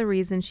says he's the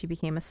reason she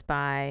became a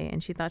spy.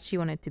 And she thought she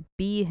wanted to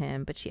be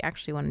him, but she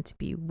actually wanted to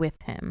be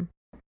with him.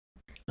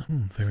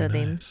 Very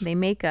nice. they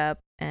make up,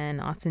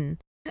 and Austin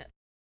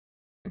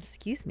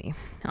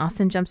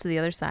jumps to the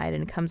other side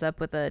and comes up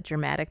with a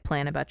dramatic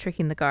plan about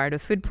tricking the guard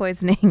with food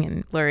poisoning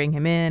and luring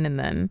him in and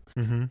then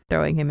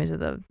throwing him into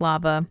the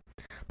lava.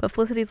 But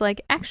Felicity's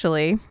like,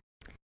 actually,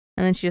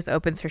 and then she just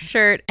opens her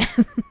shirt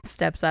and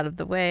steps out of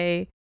the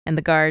way, and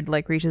the guard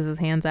like reaches his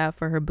hands out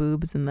for her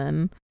boobs, and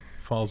then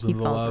he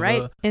falls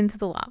right into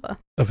the lava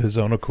of his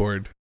own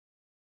accord.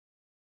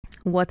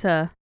 What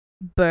a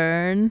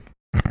burn.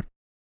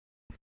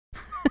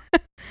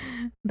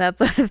 That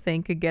sort of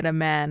thing could get a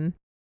man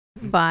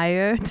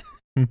fired.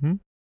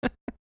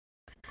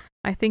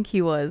 I think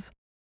he was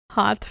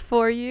hot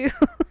for you.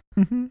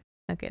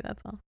 Okay,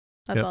 that's all.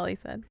 That's all he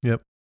said.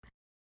 Yep.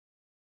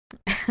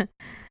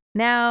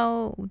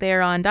 Now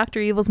they're on Dr.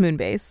 Evil's moon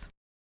base.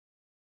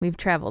 We've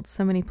traveled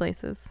so many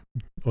places.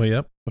 Well,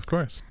 yep, of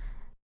course.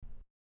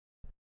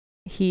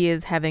 He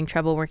is having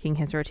trouble working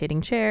his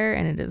rotating chair,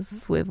 and it is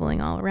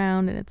swiveling all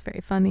around, and it's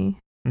very funny.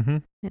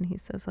 And he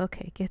says,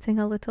 okay, getting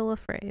a little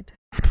afraid.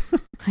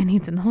 I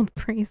need an old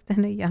priest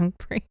and a young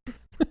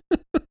priest.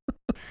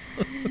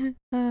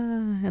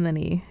 And then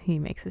he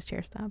makes his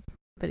chair stop,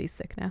 but he's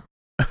sick now.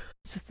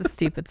 It's just a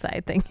stupid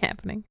side thing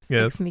happening. Just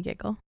makes me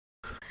giggle.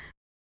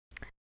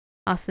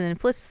 Austin and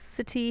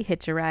Felicity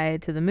hitch a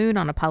ride to the moon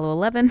on Apollo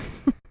 11,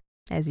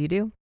 as you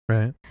do.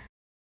 Right.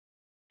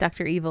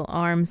 Dr. Evil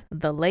arms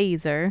the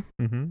laser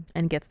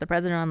and gets the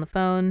president on the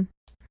phone.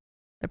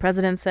 The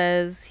president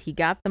says he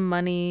got the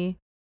money.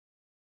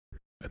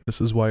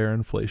 This is why our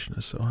inflation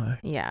is so high.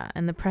 Yeah,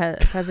 and the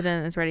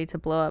president is ready to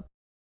blow up.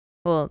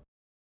 Well,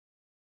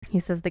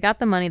 he says they got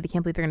the money. They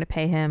can't believe they're going to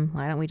pay him.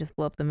 Why don't we just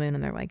blow up the moon?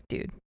 And they're like,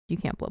 dude, you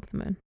can't blow up the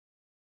moon.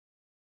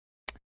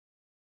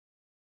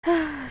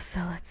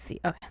 So let's see.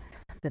 Okay.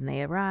 Then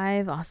they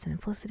arrive, Austin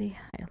and Felicity.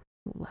 I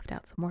left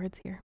out some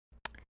words here.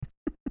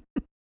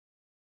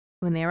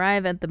 When they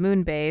arrive at the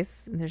moon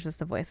base, there's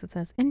just a voice that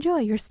says, enjoy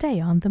your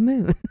stay on the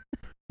moon.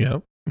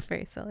 Yep. It's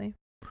very silly.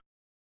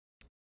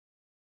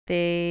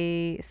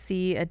 They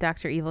see a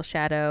Dr. Evil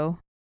shadow,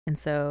 and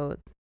so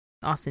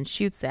Austin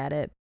shoots at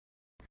it,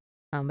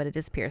 but it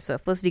disappears. So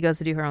Felicity goes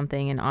to do her own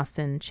thing, and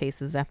Austin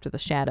chases after the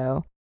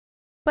shadow,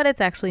 but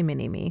it's actually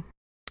Mini-Me.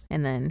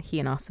 And then he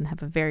and Austin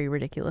have a very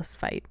ridiculous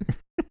fight.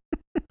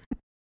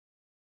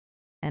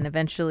 And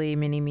eventually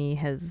Mini-Me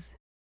has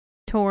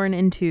torn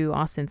into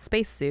Austin's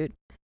spacesuit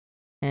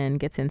and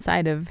gets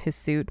inside of his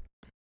suit.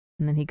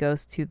 And then he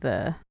goes to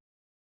the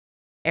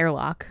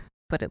airlock,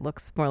 but it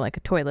looks more like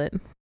a toilet.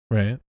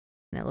 Right.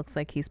 And it looks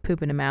like he's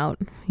pooping him out.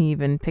 He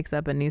even picks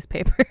up a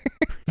newspaper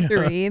to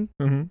read.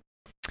 And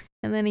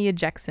then he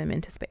ejects him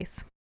into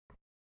space.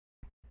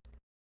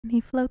 And he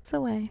floats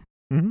away.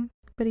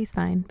 But he's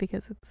fine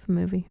because it's a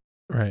movie.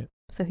 Right.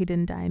 So he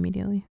didn't die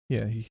immediately.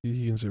 Yeah, he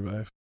can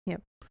survive.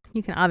 Yep.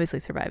 You can obviously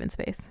survive in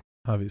space.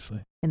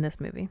 Obviously. In this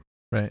movie.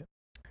 Right.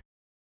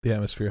 The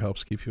atmosphere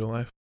helps keep you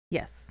alive.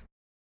 Yes.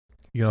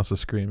 You can also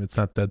scream. It's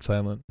not dead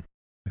silent.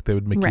 Like they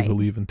would make you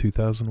believe in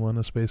 2001: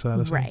 A Space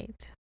Odyssey.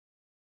 Right.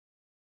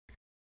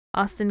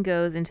 Austin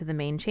goes into the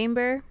main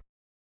chamber,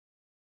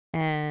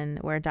 and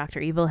where Dr.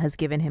 Evil has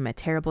given him a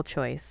terrible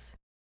choice.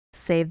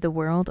 Save the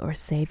world or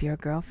save your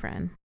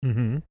girlfriend.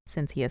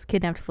 Since he has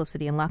kidnapped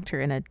Felicity and locked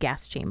her in a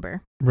gas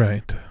chamber.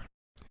 Right.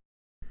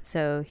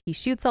 So he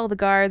shoots all the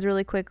guards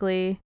really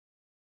quickly.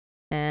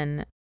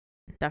 And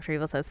Dr.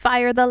 Evil says,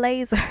 "Fire the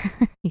laser."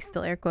 He's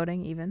still air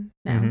quoting even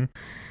now.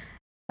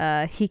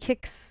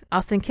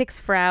 Austin kicks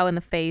Frau in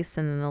the face,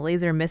 and then the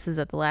laser misses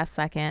at the last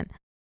second.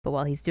 But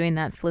while he's doing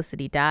that,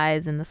 Felicity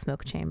dies in the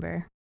smoke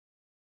chamber.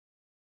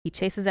 He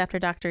chases after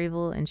Dr.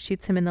 Evil and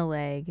shoots him in the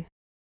leg.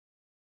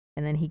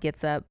 And then he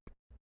gets up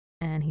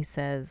and he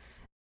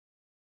says,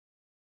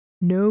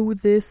 "Know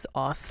this,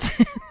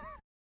 Austin.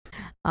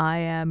 I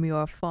am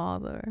your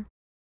father."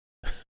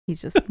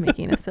 He's just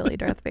making a silly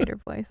Darth Vader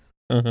voice.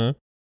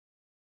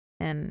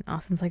 And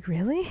Austin's like,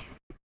 "Really?"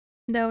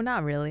 "No,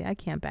 not really. I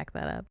can't back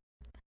that up."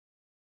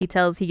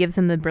 He gives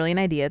him the brilliant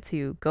idea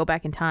to go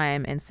back in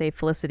time and save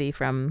Felicity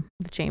from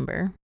the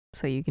chamber,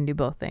 so you can do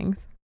both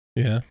things.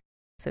 Yeah.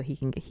 So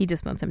he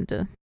just wants him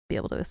to be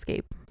able to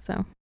escape.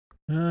 So.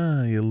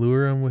 You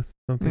lure him with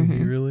something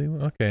he really.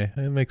 Okay,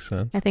 it makes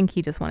sense. I think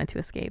he just wanted to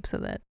escape so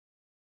that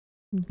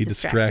he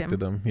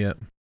distracted him. Yep.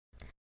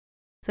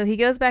 So he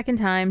goes back in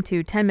time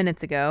to 10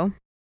 minutes ago,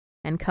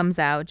 and comes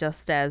out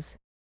just as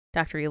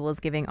Dr. Evil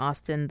is giving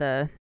Austin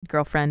the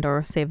girlfriend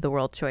or save the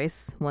world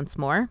choice once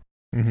more.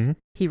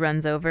 He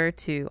runs over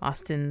to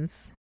Austin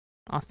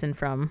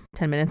from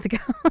 10 minutes ago.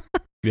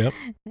 Yep.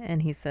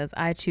 And he says,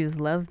 "I choose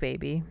love,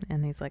 baby."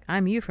 And he's like,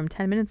 "I'm you from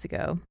 10 minutes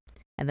ago."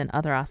 And then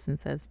other Austin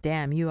says,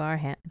 "Damn, you are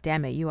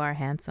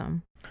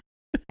handsome."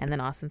 And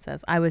then Austin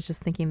says, "I was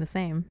just thinking the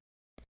same.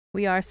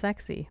 We are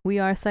sexy. We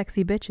are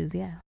sexy bitches,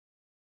 yeah."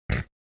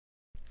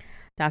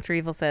 Dr.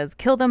 Evil says,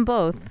 "Kill them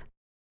both."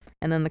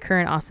 And then the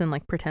current Austin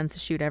pretends to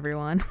shoot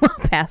everyone while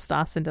past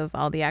Austin does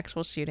all the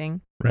actual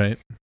shooting. Right.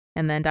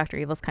 And then Dr.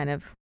 Evil's kind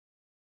of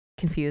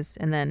confused.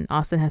 And then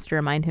Austin has to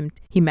remind him,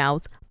 he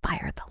mouths,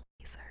 "Fire the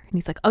laser." And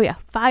he's like, "Oh yeah,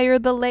 fire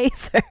the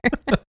laser."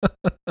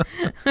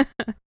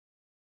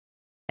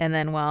 And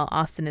then while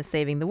Austin is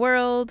saving the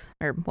world,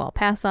 or while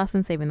past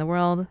Austin saving the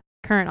world,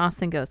 current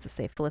Austin goes to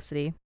save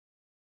Felicity.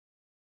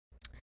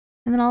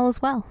 And then all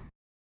is well.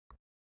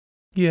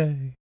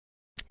 Yay.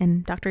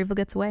 And Dr. Evil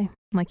gets away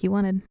like he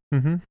wanted.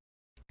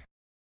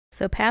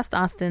 So past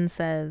Austin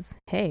says,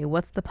 "Hey,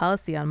 what's the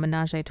policy on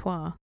Menage a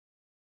Trois?"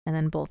 And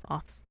then both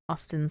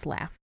Austins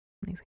laugh.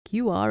 And he's like,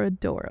 "You are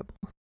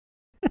adorable."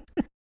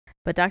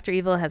 But Dr.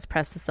 Evil has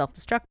pressed the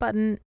self-destruct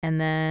button, and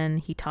then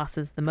he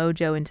tosses the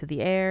mojo into the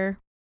air.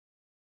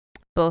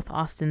 Both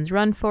Austins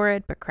run for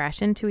it, but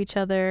crash into each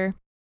other.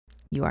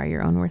 You are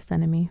your own worst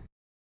enemy.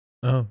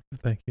 Oh,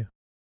 thank you.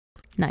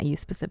 Not you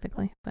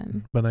specifically,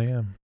 but I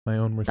am my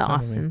own worst enemy. The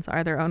Austins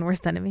are their own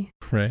worst enemy.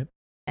 Right.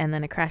 And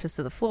then it crashes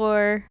to the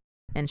floor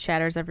and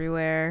shatters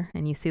everywhere,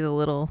 and you see the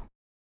little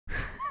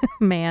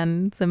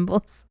man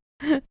symbols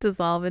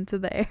dissolve into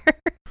the air.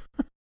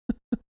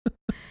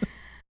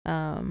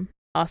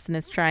 Austin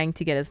is trying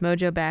to get his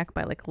mojo back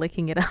by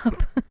licking it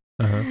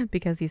up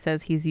because he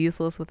says he's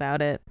useless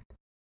without it.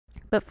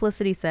 But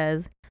Felicity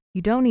says,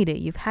 "You don't need it.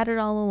 You've had it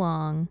all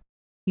along.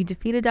 You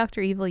defeated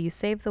Dr. Evil, you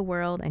saved the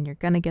world, and you're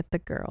gonna get the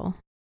girl."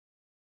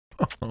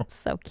 Oh.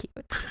 So cute.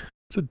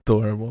 It's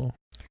adorable.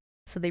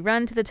 So they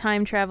run to the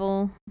time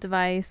travel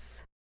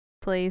device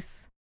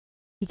place.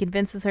 He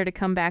convinces her to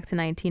come back to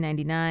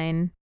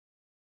 1999,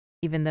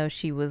 even though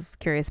she was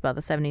curious about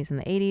the 70s and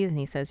the 80s. And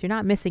he says, "You're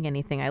not missing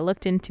anything. I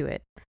looked into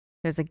it.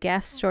 There's a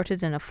gas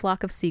shortage and a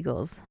flock of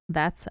seagulls.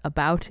 That's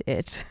about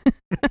it."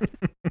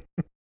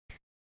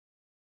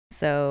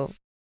 So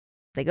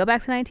they go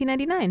back to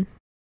 1999.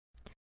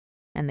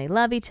 And they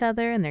love each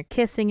other, and they're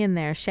kissing in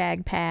their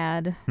shag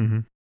pad,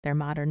 their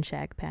modern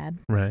shag pad.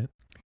 Right.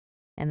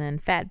 And then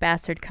Fat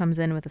Bastard comes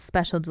in with a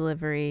special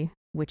delivery,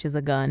 which is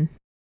a gun.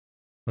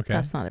 Okay.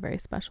 That's not a very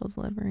special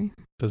delivery.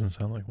 Doesn't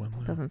sound like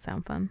one. Doesn't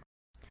sound fun.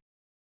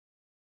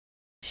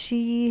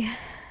 She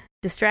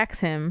distracts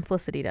him,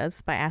 Felicity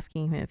does, by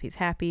asking him if he's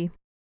happy.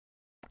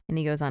 And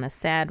he goes on a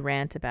sad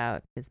rant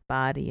about his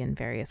body and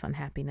various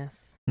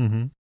unhappiness.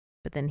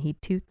 But then he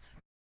toots.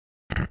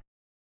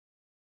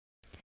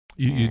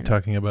 You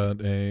talking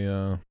about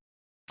a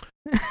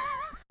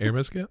air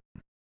biscuit?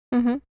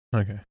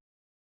 Okay.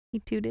 He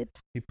tooted.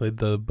 He played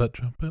the butt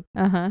trumpet?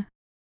 And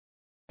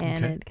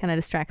it kind of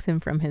distracts him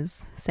from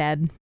his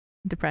sad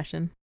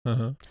depression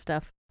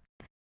stuff.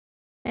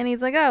 And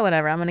he's like, "Oh,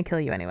 whatever, I'm going to kill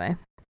you anyway."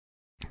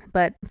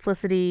 But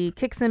Felicity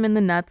kicks him in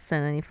the nuts,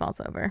 and then he falls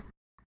over.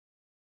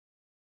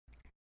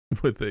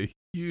 With a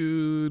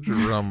huge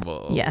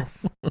rumble.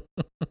 Yes.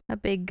 A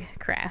big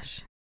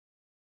crash.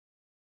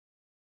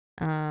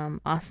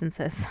 Austin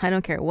says, "I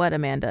don't care what a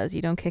man does.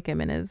 You don't kick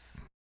him in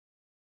his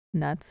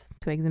nuts,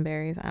 twigs, and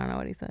berries." I don't know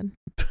what he said.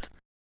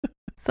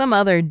 Some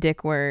other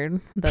dick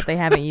word that they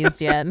haven't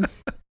used yet.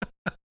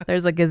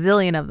 There's a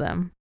gazillion of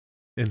them.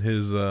 In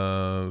his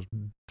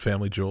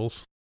Family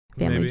Jewels.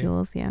 Family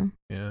Jewels, yeah.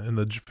 Yeah, in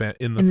the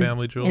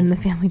Family Jewels. In the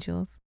Family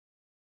Jewels.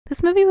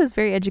 This movie was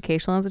very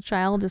educational as a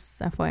child,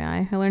 just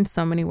FYI. I learned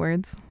so many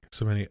words.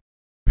 So many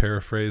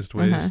paraphrased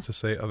ways to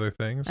say other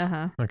things.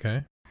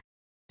 Okay.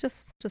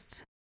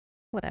 Just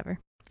whatever.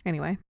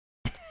 Anyway.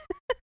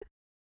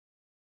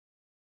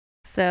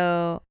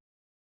 So,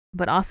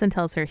 but Austin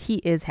tells her he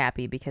is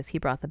happy because he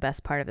brought the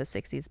best part of the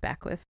 60s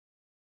back with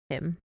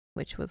him,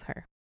 which was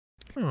her.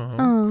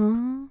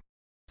 Aww.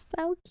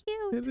 So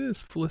cute. It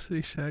is.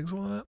 Felicity shags a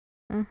lot.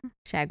 Mm-hmm.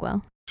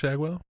 Shagwell.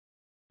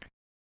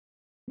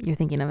 You're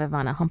thinking of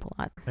Ivana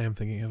Humpalot. I am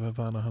thinking of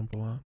Ivana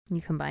Humpalot.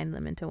 You combined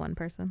them into one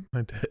person.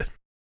 I did.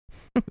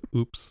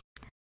 Oops.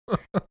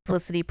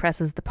 Felicity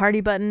presses the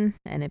party button,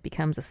 and it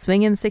becomes a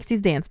swingin'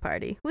 60s dance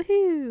party.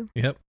 Woohoo!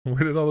 Yep.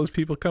 Where did all those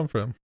people come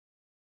from?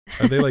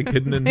 Are they like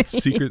hidden in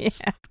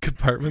secret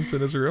compartments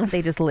in his room?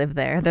 They just live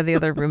there. They're the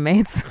other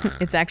roommates.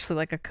 It's actually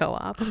like a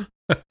co-op.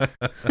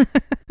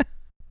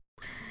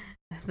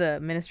 The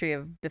Ministry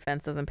of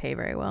Defense doesn't pay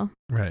very well.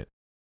 Right.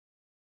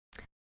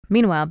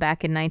 Meanwhile,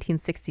 back in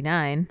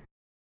 1969...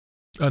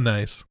 Oh,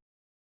 nice.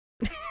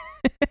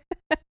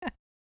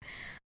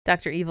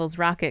 Dr. Evil's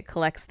rocket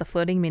collects the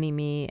floating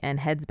mini-me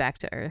and heads back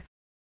to Earth.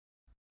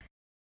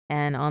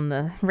 And on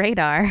the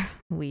radar,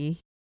 we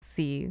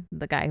see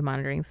the guy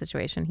monitoring the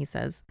situation. He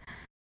says,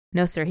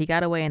 "No, sir, he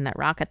got away in that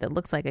rocket that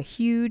looks like a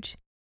huge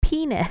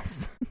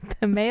penis,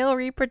 the male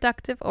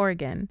reproductive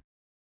organ,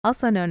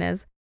 also known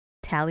as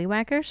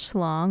tallywhacker,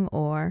 schlong,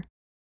 or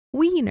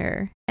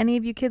wiener. Any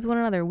of you kids want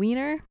another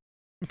wiener?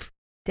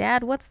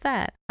 Dad, what's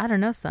that? I don't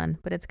know, son,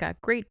 but it's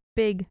got great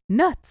big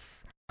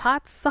nuts,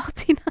 hot,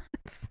 salty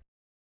nuts.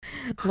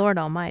 Lord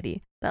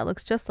almighty, that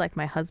looks just like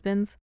my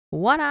husband's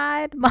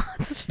one-eyed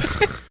monster."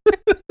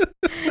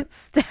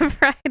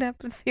 Step right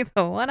up and see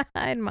the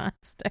one-eyed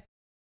monster.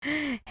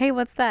 "Hey,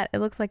 what's that? It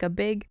looks like a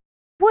big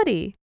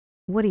Woody.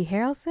 Woody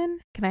Harrelson?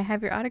 Can I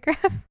have your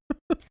autograph?"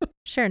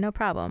 "Sure, no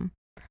problem."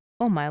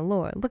 "Oh my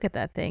lord, look at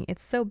that thing.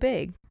 It's so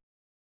big."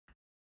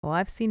 "Oh,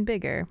 I've seen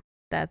bigger.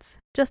 That's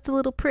just a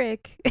little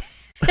prick."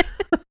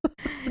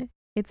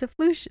 "It's a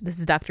flu shot." This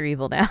is Dr.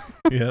 Evil now.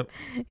 Yep.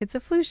 "It's a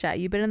flu shot.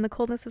 You've been in the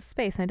coldness of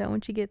space. I don't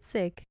want you to get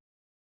sick."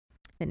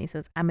 Then he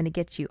says, "I'm going to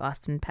get you,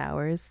 Austin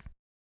Powers."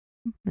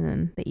 And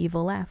then the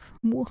evil laugh.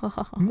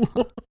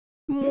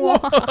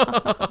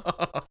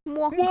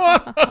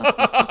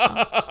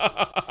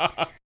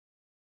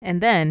 And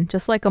then,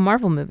 just like a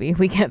Marvel movie,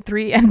 we get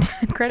 3 end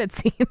credit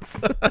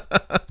scenes.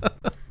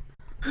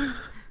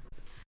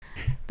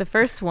 The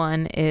first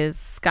one is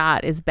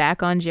Scott is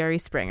back on Jerry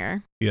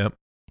Springer. Yep.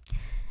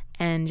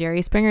 And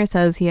Jerry Springer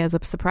says he has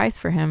a surprise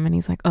for him. And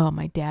he's like, "Oh,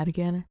 my dad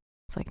again?"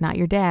 It's like, "Not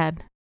your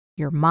dad,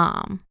 your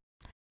mom."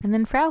 And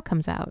then Frau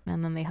comes out,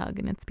 and then they hug,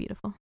 and it's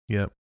beautiful.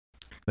 Yep.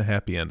 The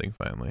happy ending,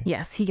 finally.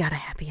 Yes, he got a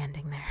happy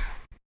ending there.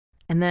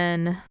 And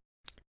then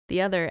the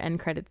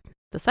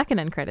second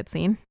end credit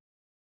scene,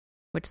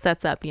 which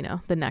sets up,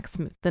 the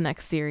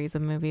next series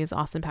of movies.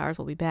 Austin Powers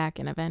will be back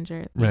in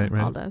Avenger. Right.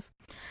 All those.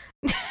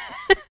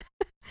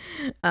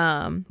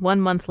 1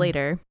 month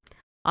later,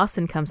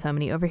 Austin comes home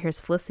and he overhears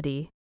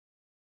Felicity,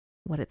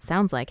 what it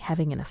sounds like,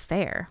 having an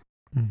affair.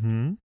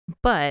 Mm-hmm.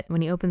 But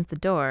when he opens the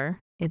door,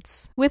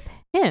 it's with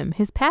him,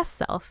 his past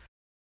self.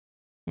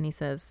 And he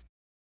says,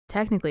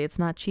 "Technically, it's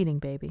not cheating,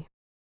 baby."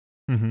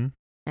 Mm-hmm.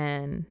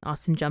 And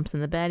Austin jumps in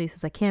the bed. He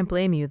says, "I can't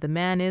blame you. The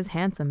man is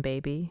handsome,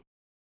 baby."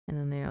 And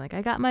then they're like,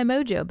 "I got my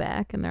mojo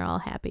back." And they're all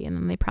happy. And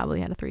then they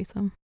probably had a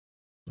threesome.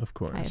 Of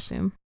course. I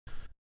assume.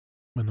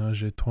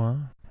 Ménage à trois.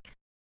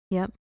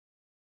 Yep.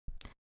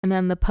 And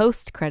then the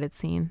post-credit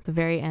scene, the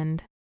very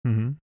end.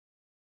 Mm-hmm.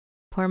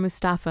 Poor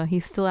Mustafa.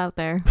 He's still out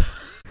there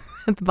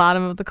at the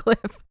bottom of the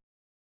cliff.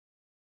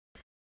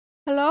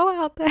 "Hello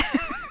out there.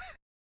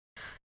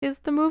 Is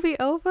the movie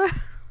over?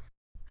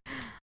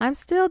 I'm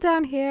still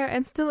down here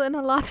and still in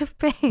a lot of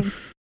pain.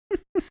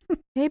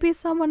 Maybe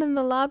someone in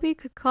the lobby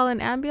could call an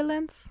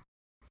ambulance?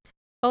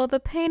 Oh, the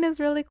pain is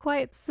really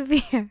quite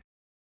severe.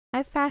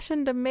 I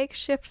fashioned a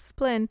makeshift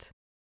splint.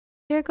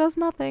 Here goes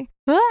nothing."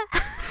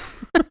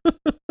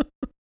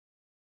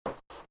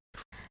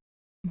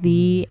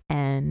 The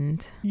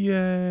end.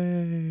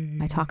 Yay.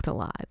 I talked a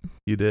lot.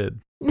 You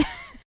did.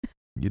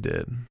 You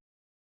did.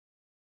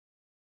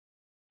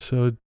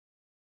 So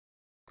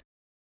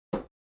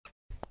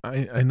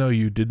I know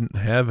you didn't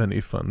have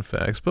any fun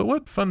facts, but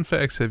what fun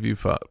facts have you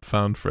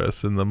found for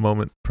us in the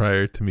moment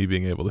prior to me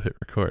being able to hit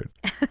record?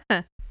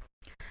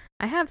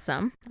 I have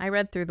some. I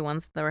read through the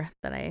ones that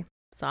I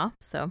saw.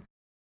 So,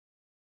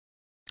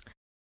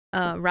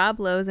 Rob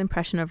Lowe's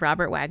impression of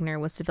Robert Wagner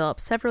was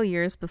developed several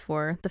years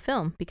before the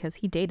film because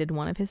he dated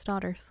one of his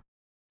daughters.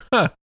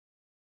 Huh.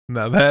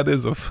 Now that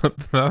is a fun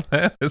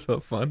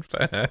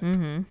fact.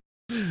 Mm-hmm.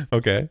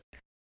 Okay.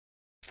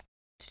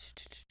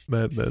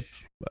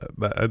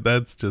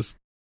 That's just,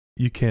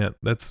 you can't.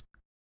 That's,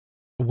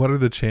 what are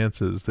the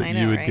chances that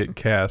you would get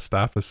cast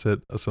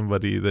opposite of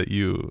somebody that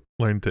you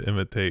learned to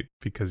imitate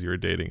because you were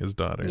dating his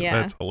daughter? Yeah.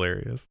 That's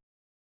hilarious.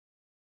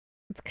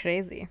 It's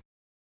crazy.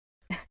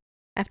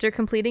 After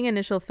completing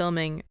initial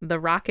filming, the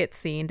rocket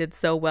scene did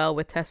so well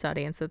with test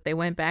audience that they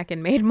went back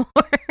and made more.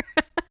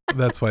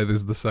 That's why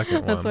there's the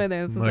second one. That's why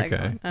there's the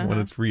second one. Okay, when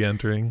it's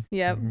re-entering.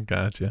 Yep.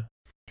 Gotcha.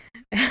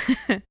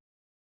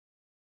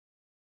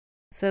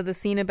 So the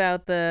scene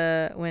about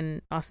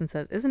when Austin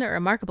says, "Isn't it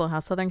remarkable how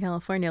Southern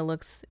California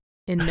looks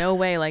in no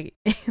way like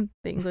the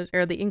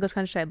English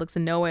countryside looks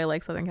in no way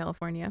like Southern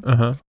California?"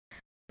 Uh-huh.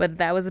 But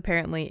that was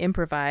apparently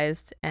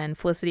improvised, and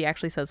Felicity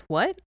actually says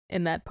 "what"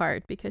 in that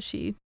part because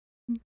she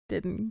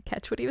didn't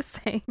catch what he was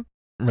saying.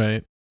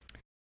 Right.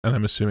 And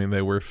I'm assuming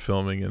they were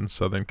filming in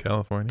Southern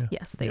California?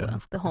 Yes, they were.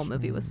 The whole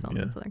movie was filmed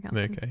in Southern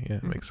California. Okay, yeah,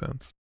 makes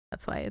sense.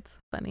 That's why it's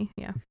funny,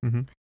 yeah.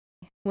 Mm-hmm.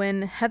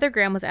 When Heather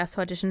Graham was asked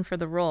to audition for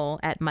the role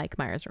at Mike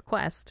Myers'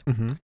 request,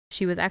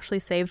 she was actually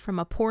saved from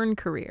a porn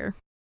career.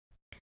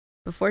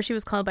 Before she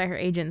was called by her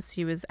agents,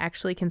 she was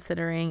actually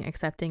considering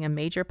accepting a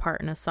major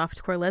part in a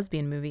softcore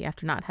lesbian movie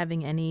after not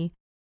having any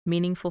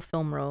meaningful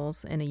film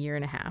roles in a year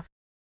and a half.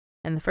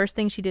 And the first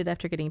thing she did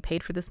after getting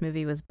paid for this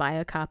movie was buy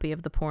a copy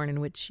of the porn in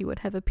which she would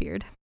have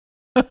appeared.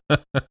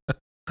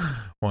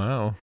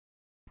 Wow.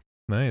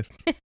 Nice.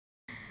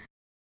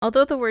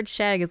 Although the word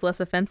shag is less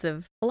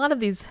offensive, a lot of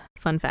these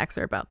fun facts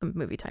are about the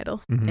movie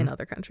title in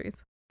other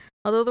countries.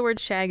 Although the word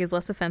shag is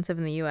less offensive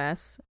in the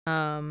U.S.,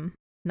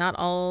 not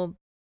all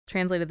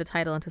translated the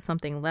title into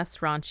something less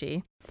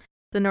raunchy.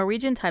 The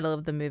Norwegian title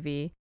of the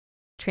movie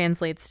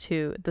translates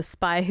to The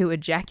Spy Who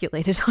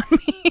Ejaculated on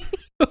Me.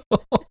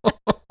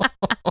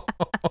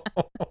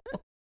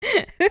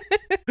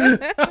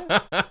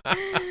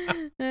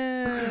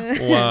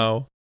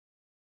 Wow.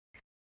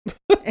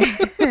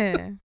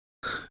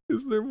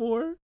 Is there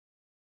more?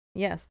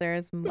 Yes,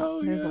 there's a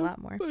lot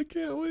more. I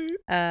can't wait.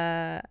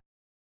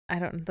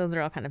 Those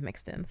are all kind of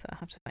mixed in, so I'll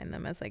have to find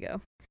them as I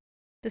go.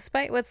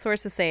 Despite what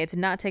sources say, it did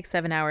not take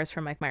 7 hours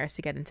for Mike Myers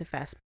to get into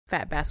Fat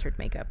Bastard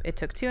makeup. It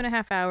took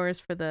 2.5 hours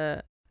for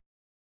the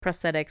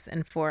prosthetics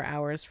and 4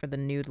 hours for the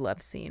nude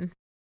love scene.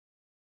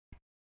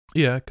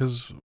 Yeah,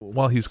 because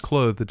while he's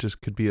clothed, it just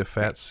could be a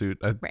fat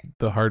suit.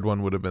 The hard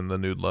one would have been the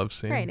nude love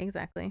scene. Right,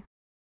 exactly.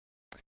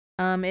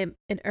 The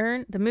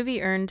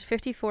movie earned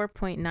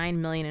 $54.9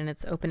 million in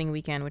its opening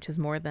weekend, which is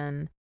more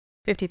than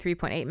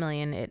 $53.8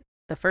 million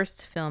the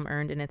first film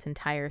earned in its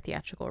entire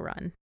theatrical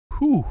run.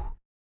 Whew.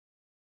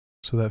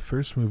 So that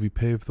first movie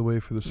paved the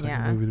way for the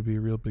second movie to be a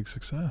real big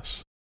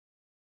success.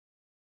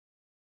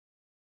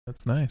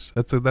 That's nice.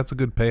 That's a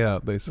good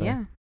payout, they say.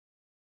 Yeah.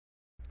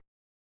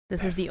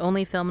 This is the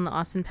only film in the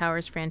Austin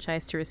Powers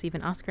franchise to receive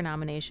an Oscar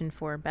nomination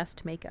for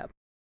Best Makeup.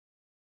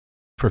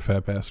 For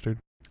Fat Bastard?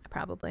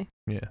 Probably.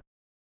 Yeah.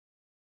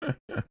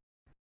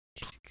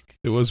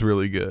 It was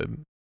really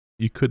good.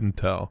 You couldn't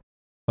tell.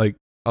 Like,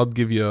 I'll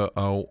give you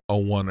a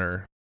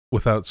oneer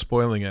without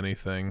spoiling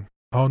anything.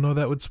 Oh, no,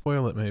 that would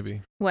spoil it,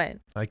 maybe. What?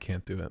 I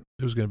can't do it.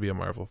 It was going to be a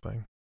Marvel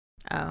thing.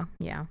 Oh,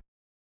 yeah.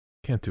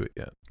 Can't do it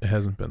yet. It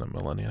hasn't been a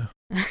millennia.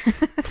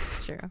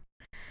 That's true.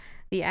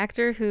 The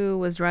actor who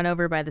was run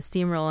over by the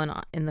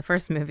steamroller in the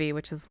first movie,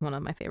 which is one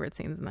of my favorite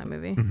scenes in that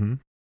movie,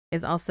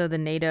 is also the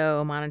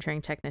NATO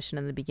monitoring technician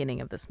in the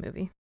beginning of this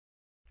movie.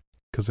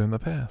 Because they're in the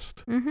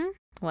past. Mm-hmm.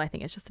 Well, I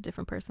think it's just a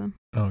different person.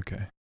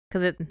 Okay.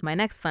 Because my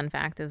next fun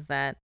fact is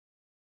that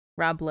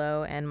Rob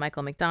Lowe and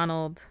Michael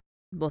McDonald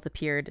both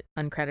appeared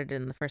uncredited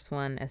in the first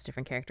one as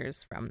different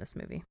characters from this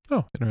movie.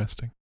 Oh,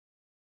 interesting.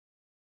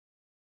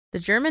 The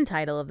German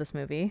title of this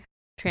movie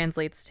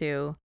translates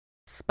to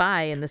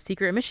Spy in the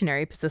Secret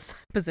Missionary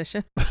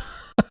Position.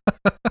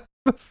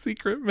 The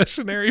Secret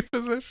Missionary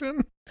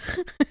Position?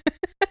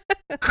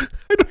 I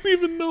don't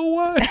even know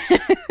why.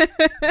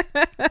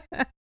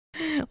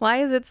 Why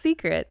is it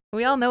secret?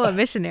 We all know what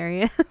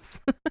missionary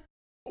is.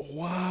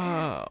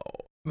 Wow.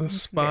 The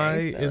spy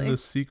in the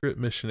secret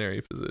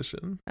missionary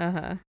position.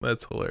 Uh-huh.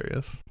 That's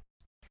hilarious.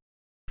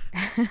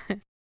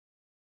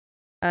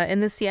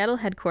 In the Seattle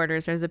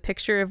headquarters, there's a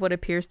picture of what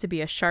appears to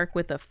be a shark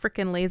with a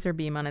frickin' laser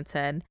beam on its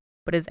head,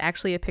 but is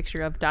actually a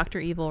picture of Dr.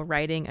 Evil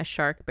riding a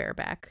shark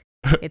bareback.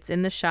 It's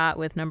in the shot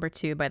with number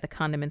 2 by the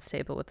condiments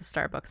table with the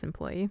Starbucks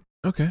employee.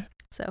 Okay.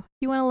 So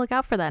you want to look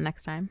out for that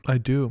next time. I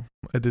do.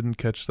 I didn't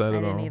catch that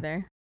at all. I didn't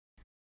either.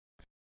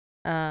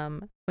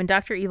 When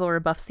Dr. Evil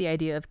rebuffs the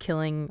idea of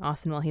killing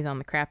Austin while he's on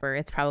the crapper,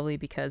 it's probably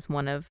because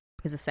one of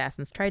his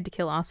assassins tried to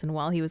kill Austin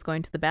while he was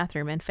going to the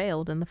bathroom and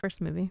failed in the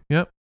first movie.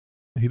 Yep.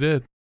 He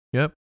did.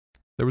 Yep.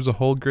 There was a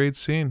whole great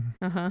scene.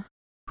 Uh-huh.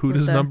 Who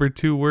does number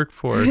 2 work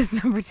for? Who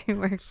does number 2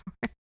 work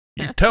for?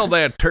 You tell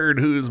that turd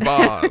who's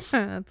boss.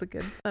 That's a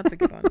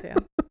good one too.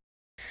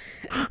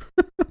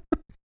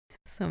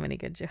 So many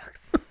good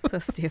jokes. So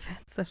stupid.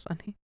 So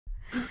funny.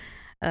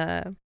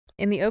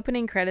 In the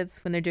opening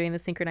credits, when they're doing the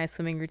synchronized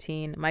swimming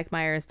routine, Mike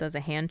Myers does a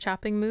hand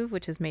chopping move,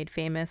 which is made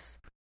famous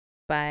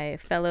by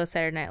fellow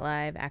Saturday Night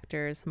Live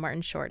actors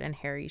Martin Short and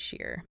Harry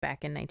Shearer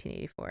back in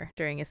 1984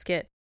 during a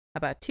skit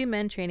about 2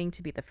 men training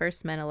to be the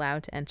first men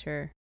allowed to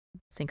enter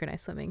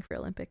synchronized swimming for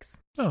Olympics.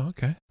 Oh,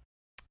 okay.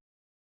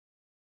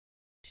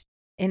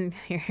 And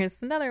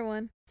here's another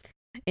one.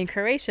 In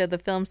Croatia, the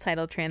film's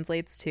title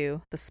translates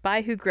to The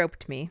Spy Who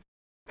Groped Me.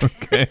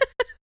 Okay.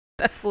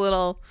 That's a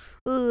little...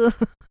 Ugh.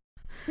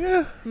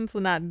 Yeah. It's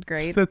not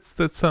great.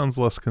 That sounds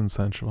less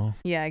consensual.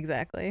 Yeah,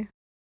 exactly.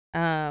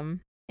 In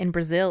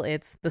Brazil,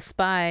 it's The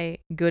Spy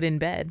Good in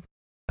Bed.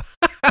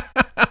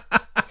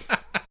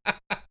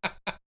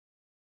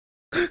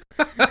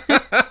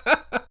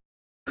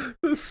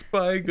 The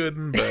Spy Good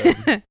in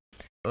Bed.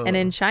 And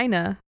in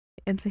China,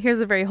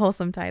 here's a very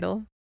wholesome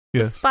title.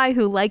 Yes. The Spy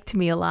Who Liked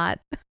Me a Lot.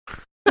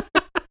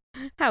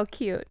 How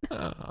cute.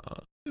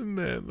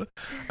 Man.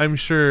 I'm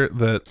sure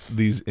that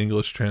these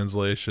English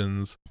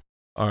translations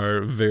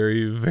are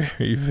very,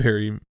 very,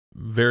 very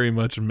very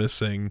much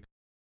missing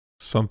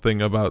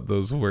something about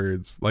those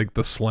words, like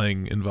the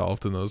slang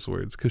involved in those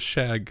words, because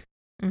shag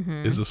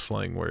is a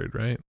slang word,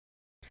 right?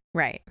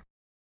 Right.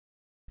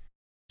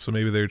 So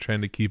maybe they're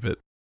trying to keep it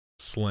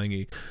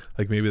slangy,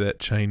 like maybe that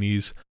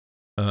Chinese,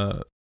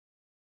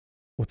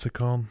 what's it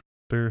called?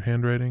 Their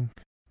handwriting?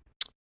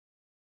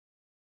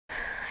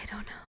 I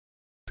don't know.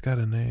 It's got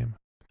a name.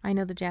 I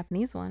know the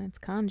Japanese one. It's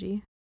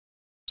kanji.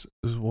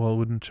 Well,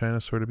 wouldn't China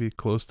sort of be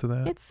close to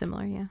that? It's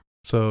similar, yeah.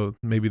 So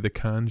maybe the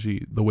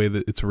kanji, the way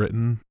that it's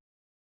written,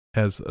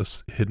 has a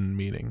hidden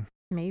meaning.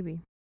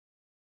 Maybe.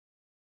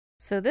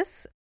 So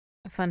this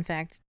fun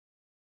fact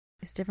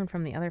is different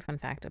from the other fun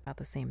fact about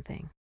the same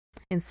thing.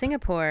 In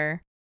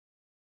Singapore,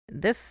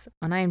 this,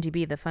 on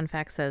IMDb, the fun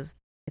fact says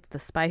it's the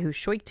spy who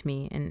shoiked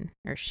me,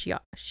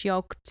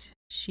 shioked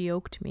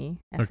me,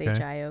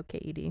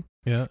 S-H-I-O-K-E-D.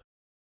 Yeah.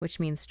 Which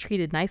means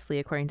treated nicely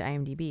according to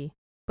IMDb.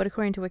 But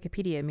according to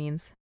Wikipedia, it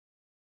means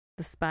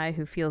the spy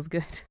who feels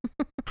good.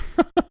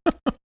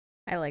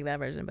 I like that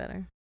version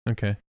better.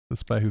 Okay. The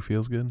spy who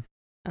feels good?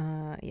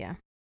 Yeah.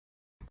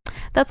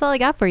 That's all I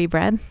got for you,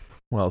 Brad.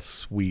 Well,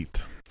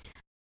 sweet.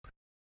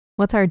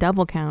 What's our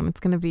double count? It's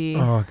going to be...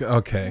 Oh,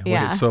 okay.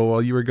 Yeah. Wait, so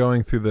while you were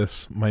going through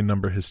this, my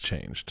number has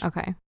changed.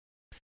 Okay.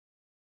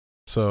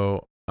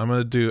 So I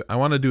want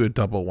to do a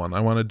double one.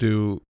 I want to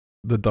do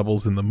the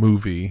doubles in the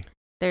movie.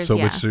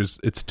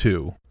 It's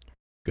two.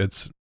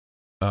 It's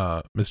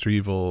Mr.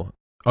 Evil.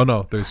 Oh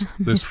no,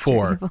 there's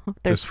four.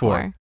 There's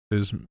four.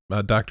 There's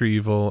Dr.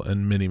 Evil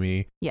and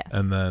Mini-Me. Yes.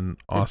 And then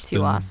Austin.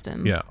 The two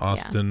Austins. Yeah,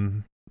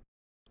 Austin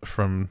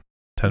from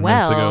 10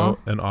 minutes ago,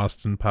 and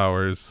Austin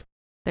Powers.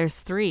 There's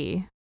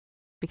 3,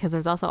 because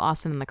there's also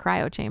Austin in the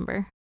cryo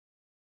chamber.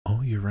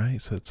 Oh, you're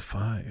right. So it's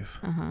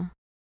 5. Uh-huh.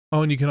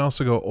 Oh, and you can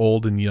also go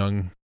old and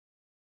young,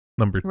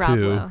 number 2.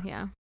 Rob,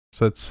 yeah.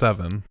 So that's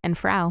 7. And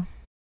Frau.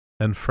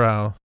 9.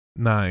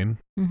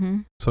 Mm-hmm.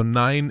 So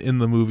 9 in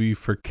the movie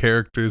for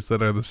characters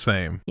that are the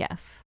same.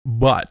 Yes.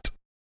 But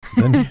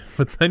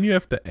then you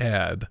have to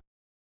add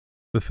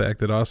the fact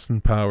that Austin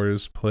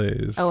Powers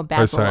plays... Oh,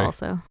 Basil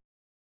also.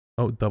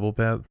 Oh, double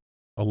bat.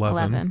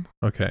 11.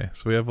 Okay,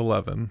 so we have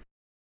 11.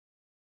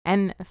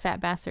 And a Fat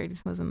Bastard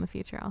was in the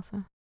future also.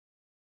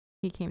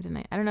 He came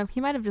tonight. I don't know if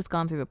he might have just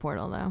gone through the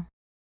portal though.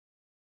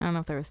 I don't know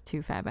if there was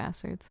 2 Fat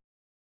Bastards.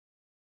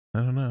 I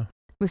don't know.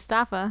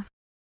 Mustafa,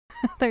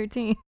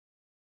 13.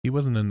 He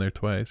wasn't in there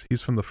twice.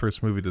 He's from the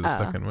first movie to the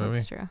second movie.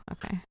 That's true.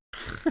 Okay.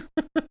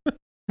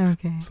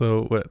 Okay.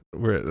 So what?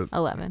 We're at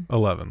 11.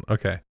 11.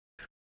 Okay.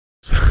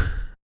 So,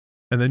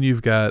 and then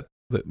you've got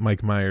that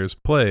Mike Myers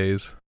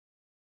plays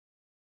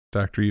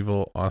Dr.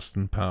 Evil,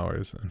 Austin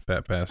Powers, and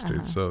Fat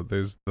Bastard. Uh-huh. So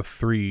there's the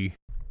 3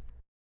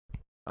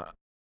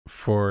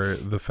 for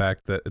the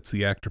fact that it's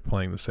the actor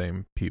playing the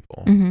same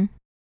people. Mm-hmm.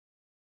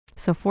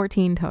 So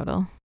 14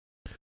 total.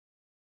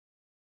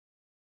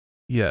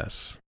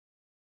 Yes.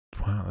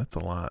 Wow, that's a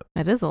lot.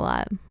 It is a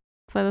lot.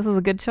 That's why this is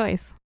a good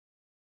choice.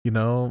 You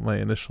know, my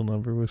initial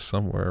number was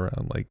somewhere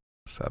around like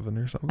 7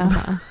 or something.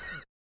 Uh-huh.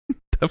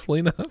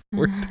 Definitely not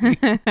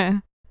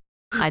 14.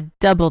 I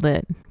doubled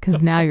it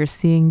because now you're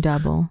seeing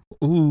double.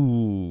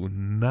 Ooh,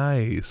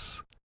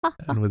 nice.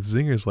 And with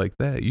zingers like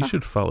that, you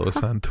should follow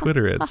us on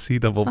Twitter at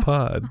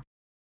CDoublePod.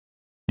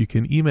 You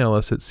can email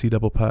us at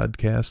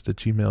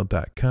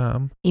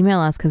cdoublepodcast@gmail.com. Email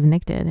us because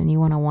Nick did, and you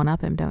want to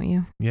one-up him, don't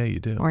you? Yeah, you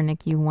do. Or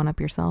Nick, you one-up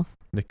yourself.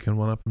 Nick can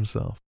one-up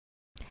himself.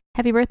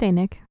 Happy birthday,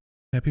 Nick.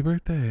 Happy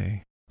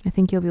birthday. I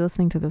think you'll be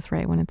listening to this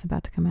right when it's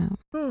about to come out.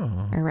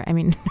 Oh. Or, I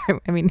mean,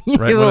 right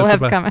it will have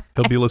come out.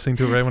 He'll be listening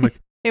to it right when it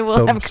It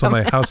will have come so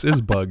my out. house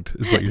is bugged,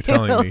 is what you're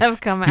telling It will me.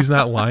 have come He's out.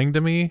 not lying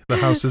to me. The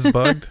house is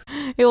bugged.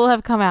 It will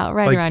have come out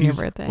right Like around your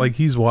birthday. Like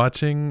he's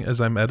watching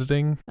as I'm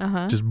editing,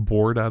 just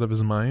bored out of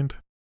his mind.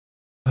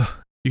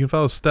 You can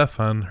follow Steph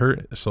on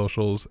her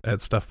socials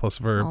at Steph Plus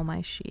Verb. Oh,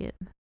 my shit.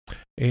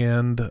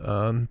 And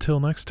until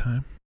next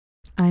time.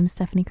 I'm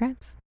Stephanie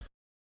Kretz.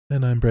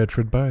 And I'm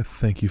Bradford Barth.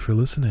 Thank you for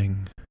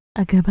listening.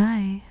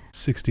 Goodbye.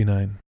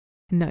 69.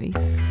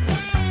 Nice.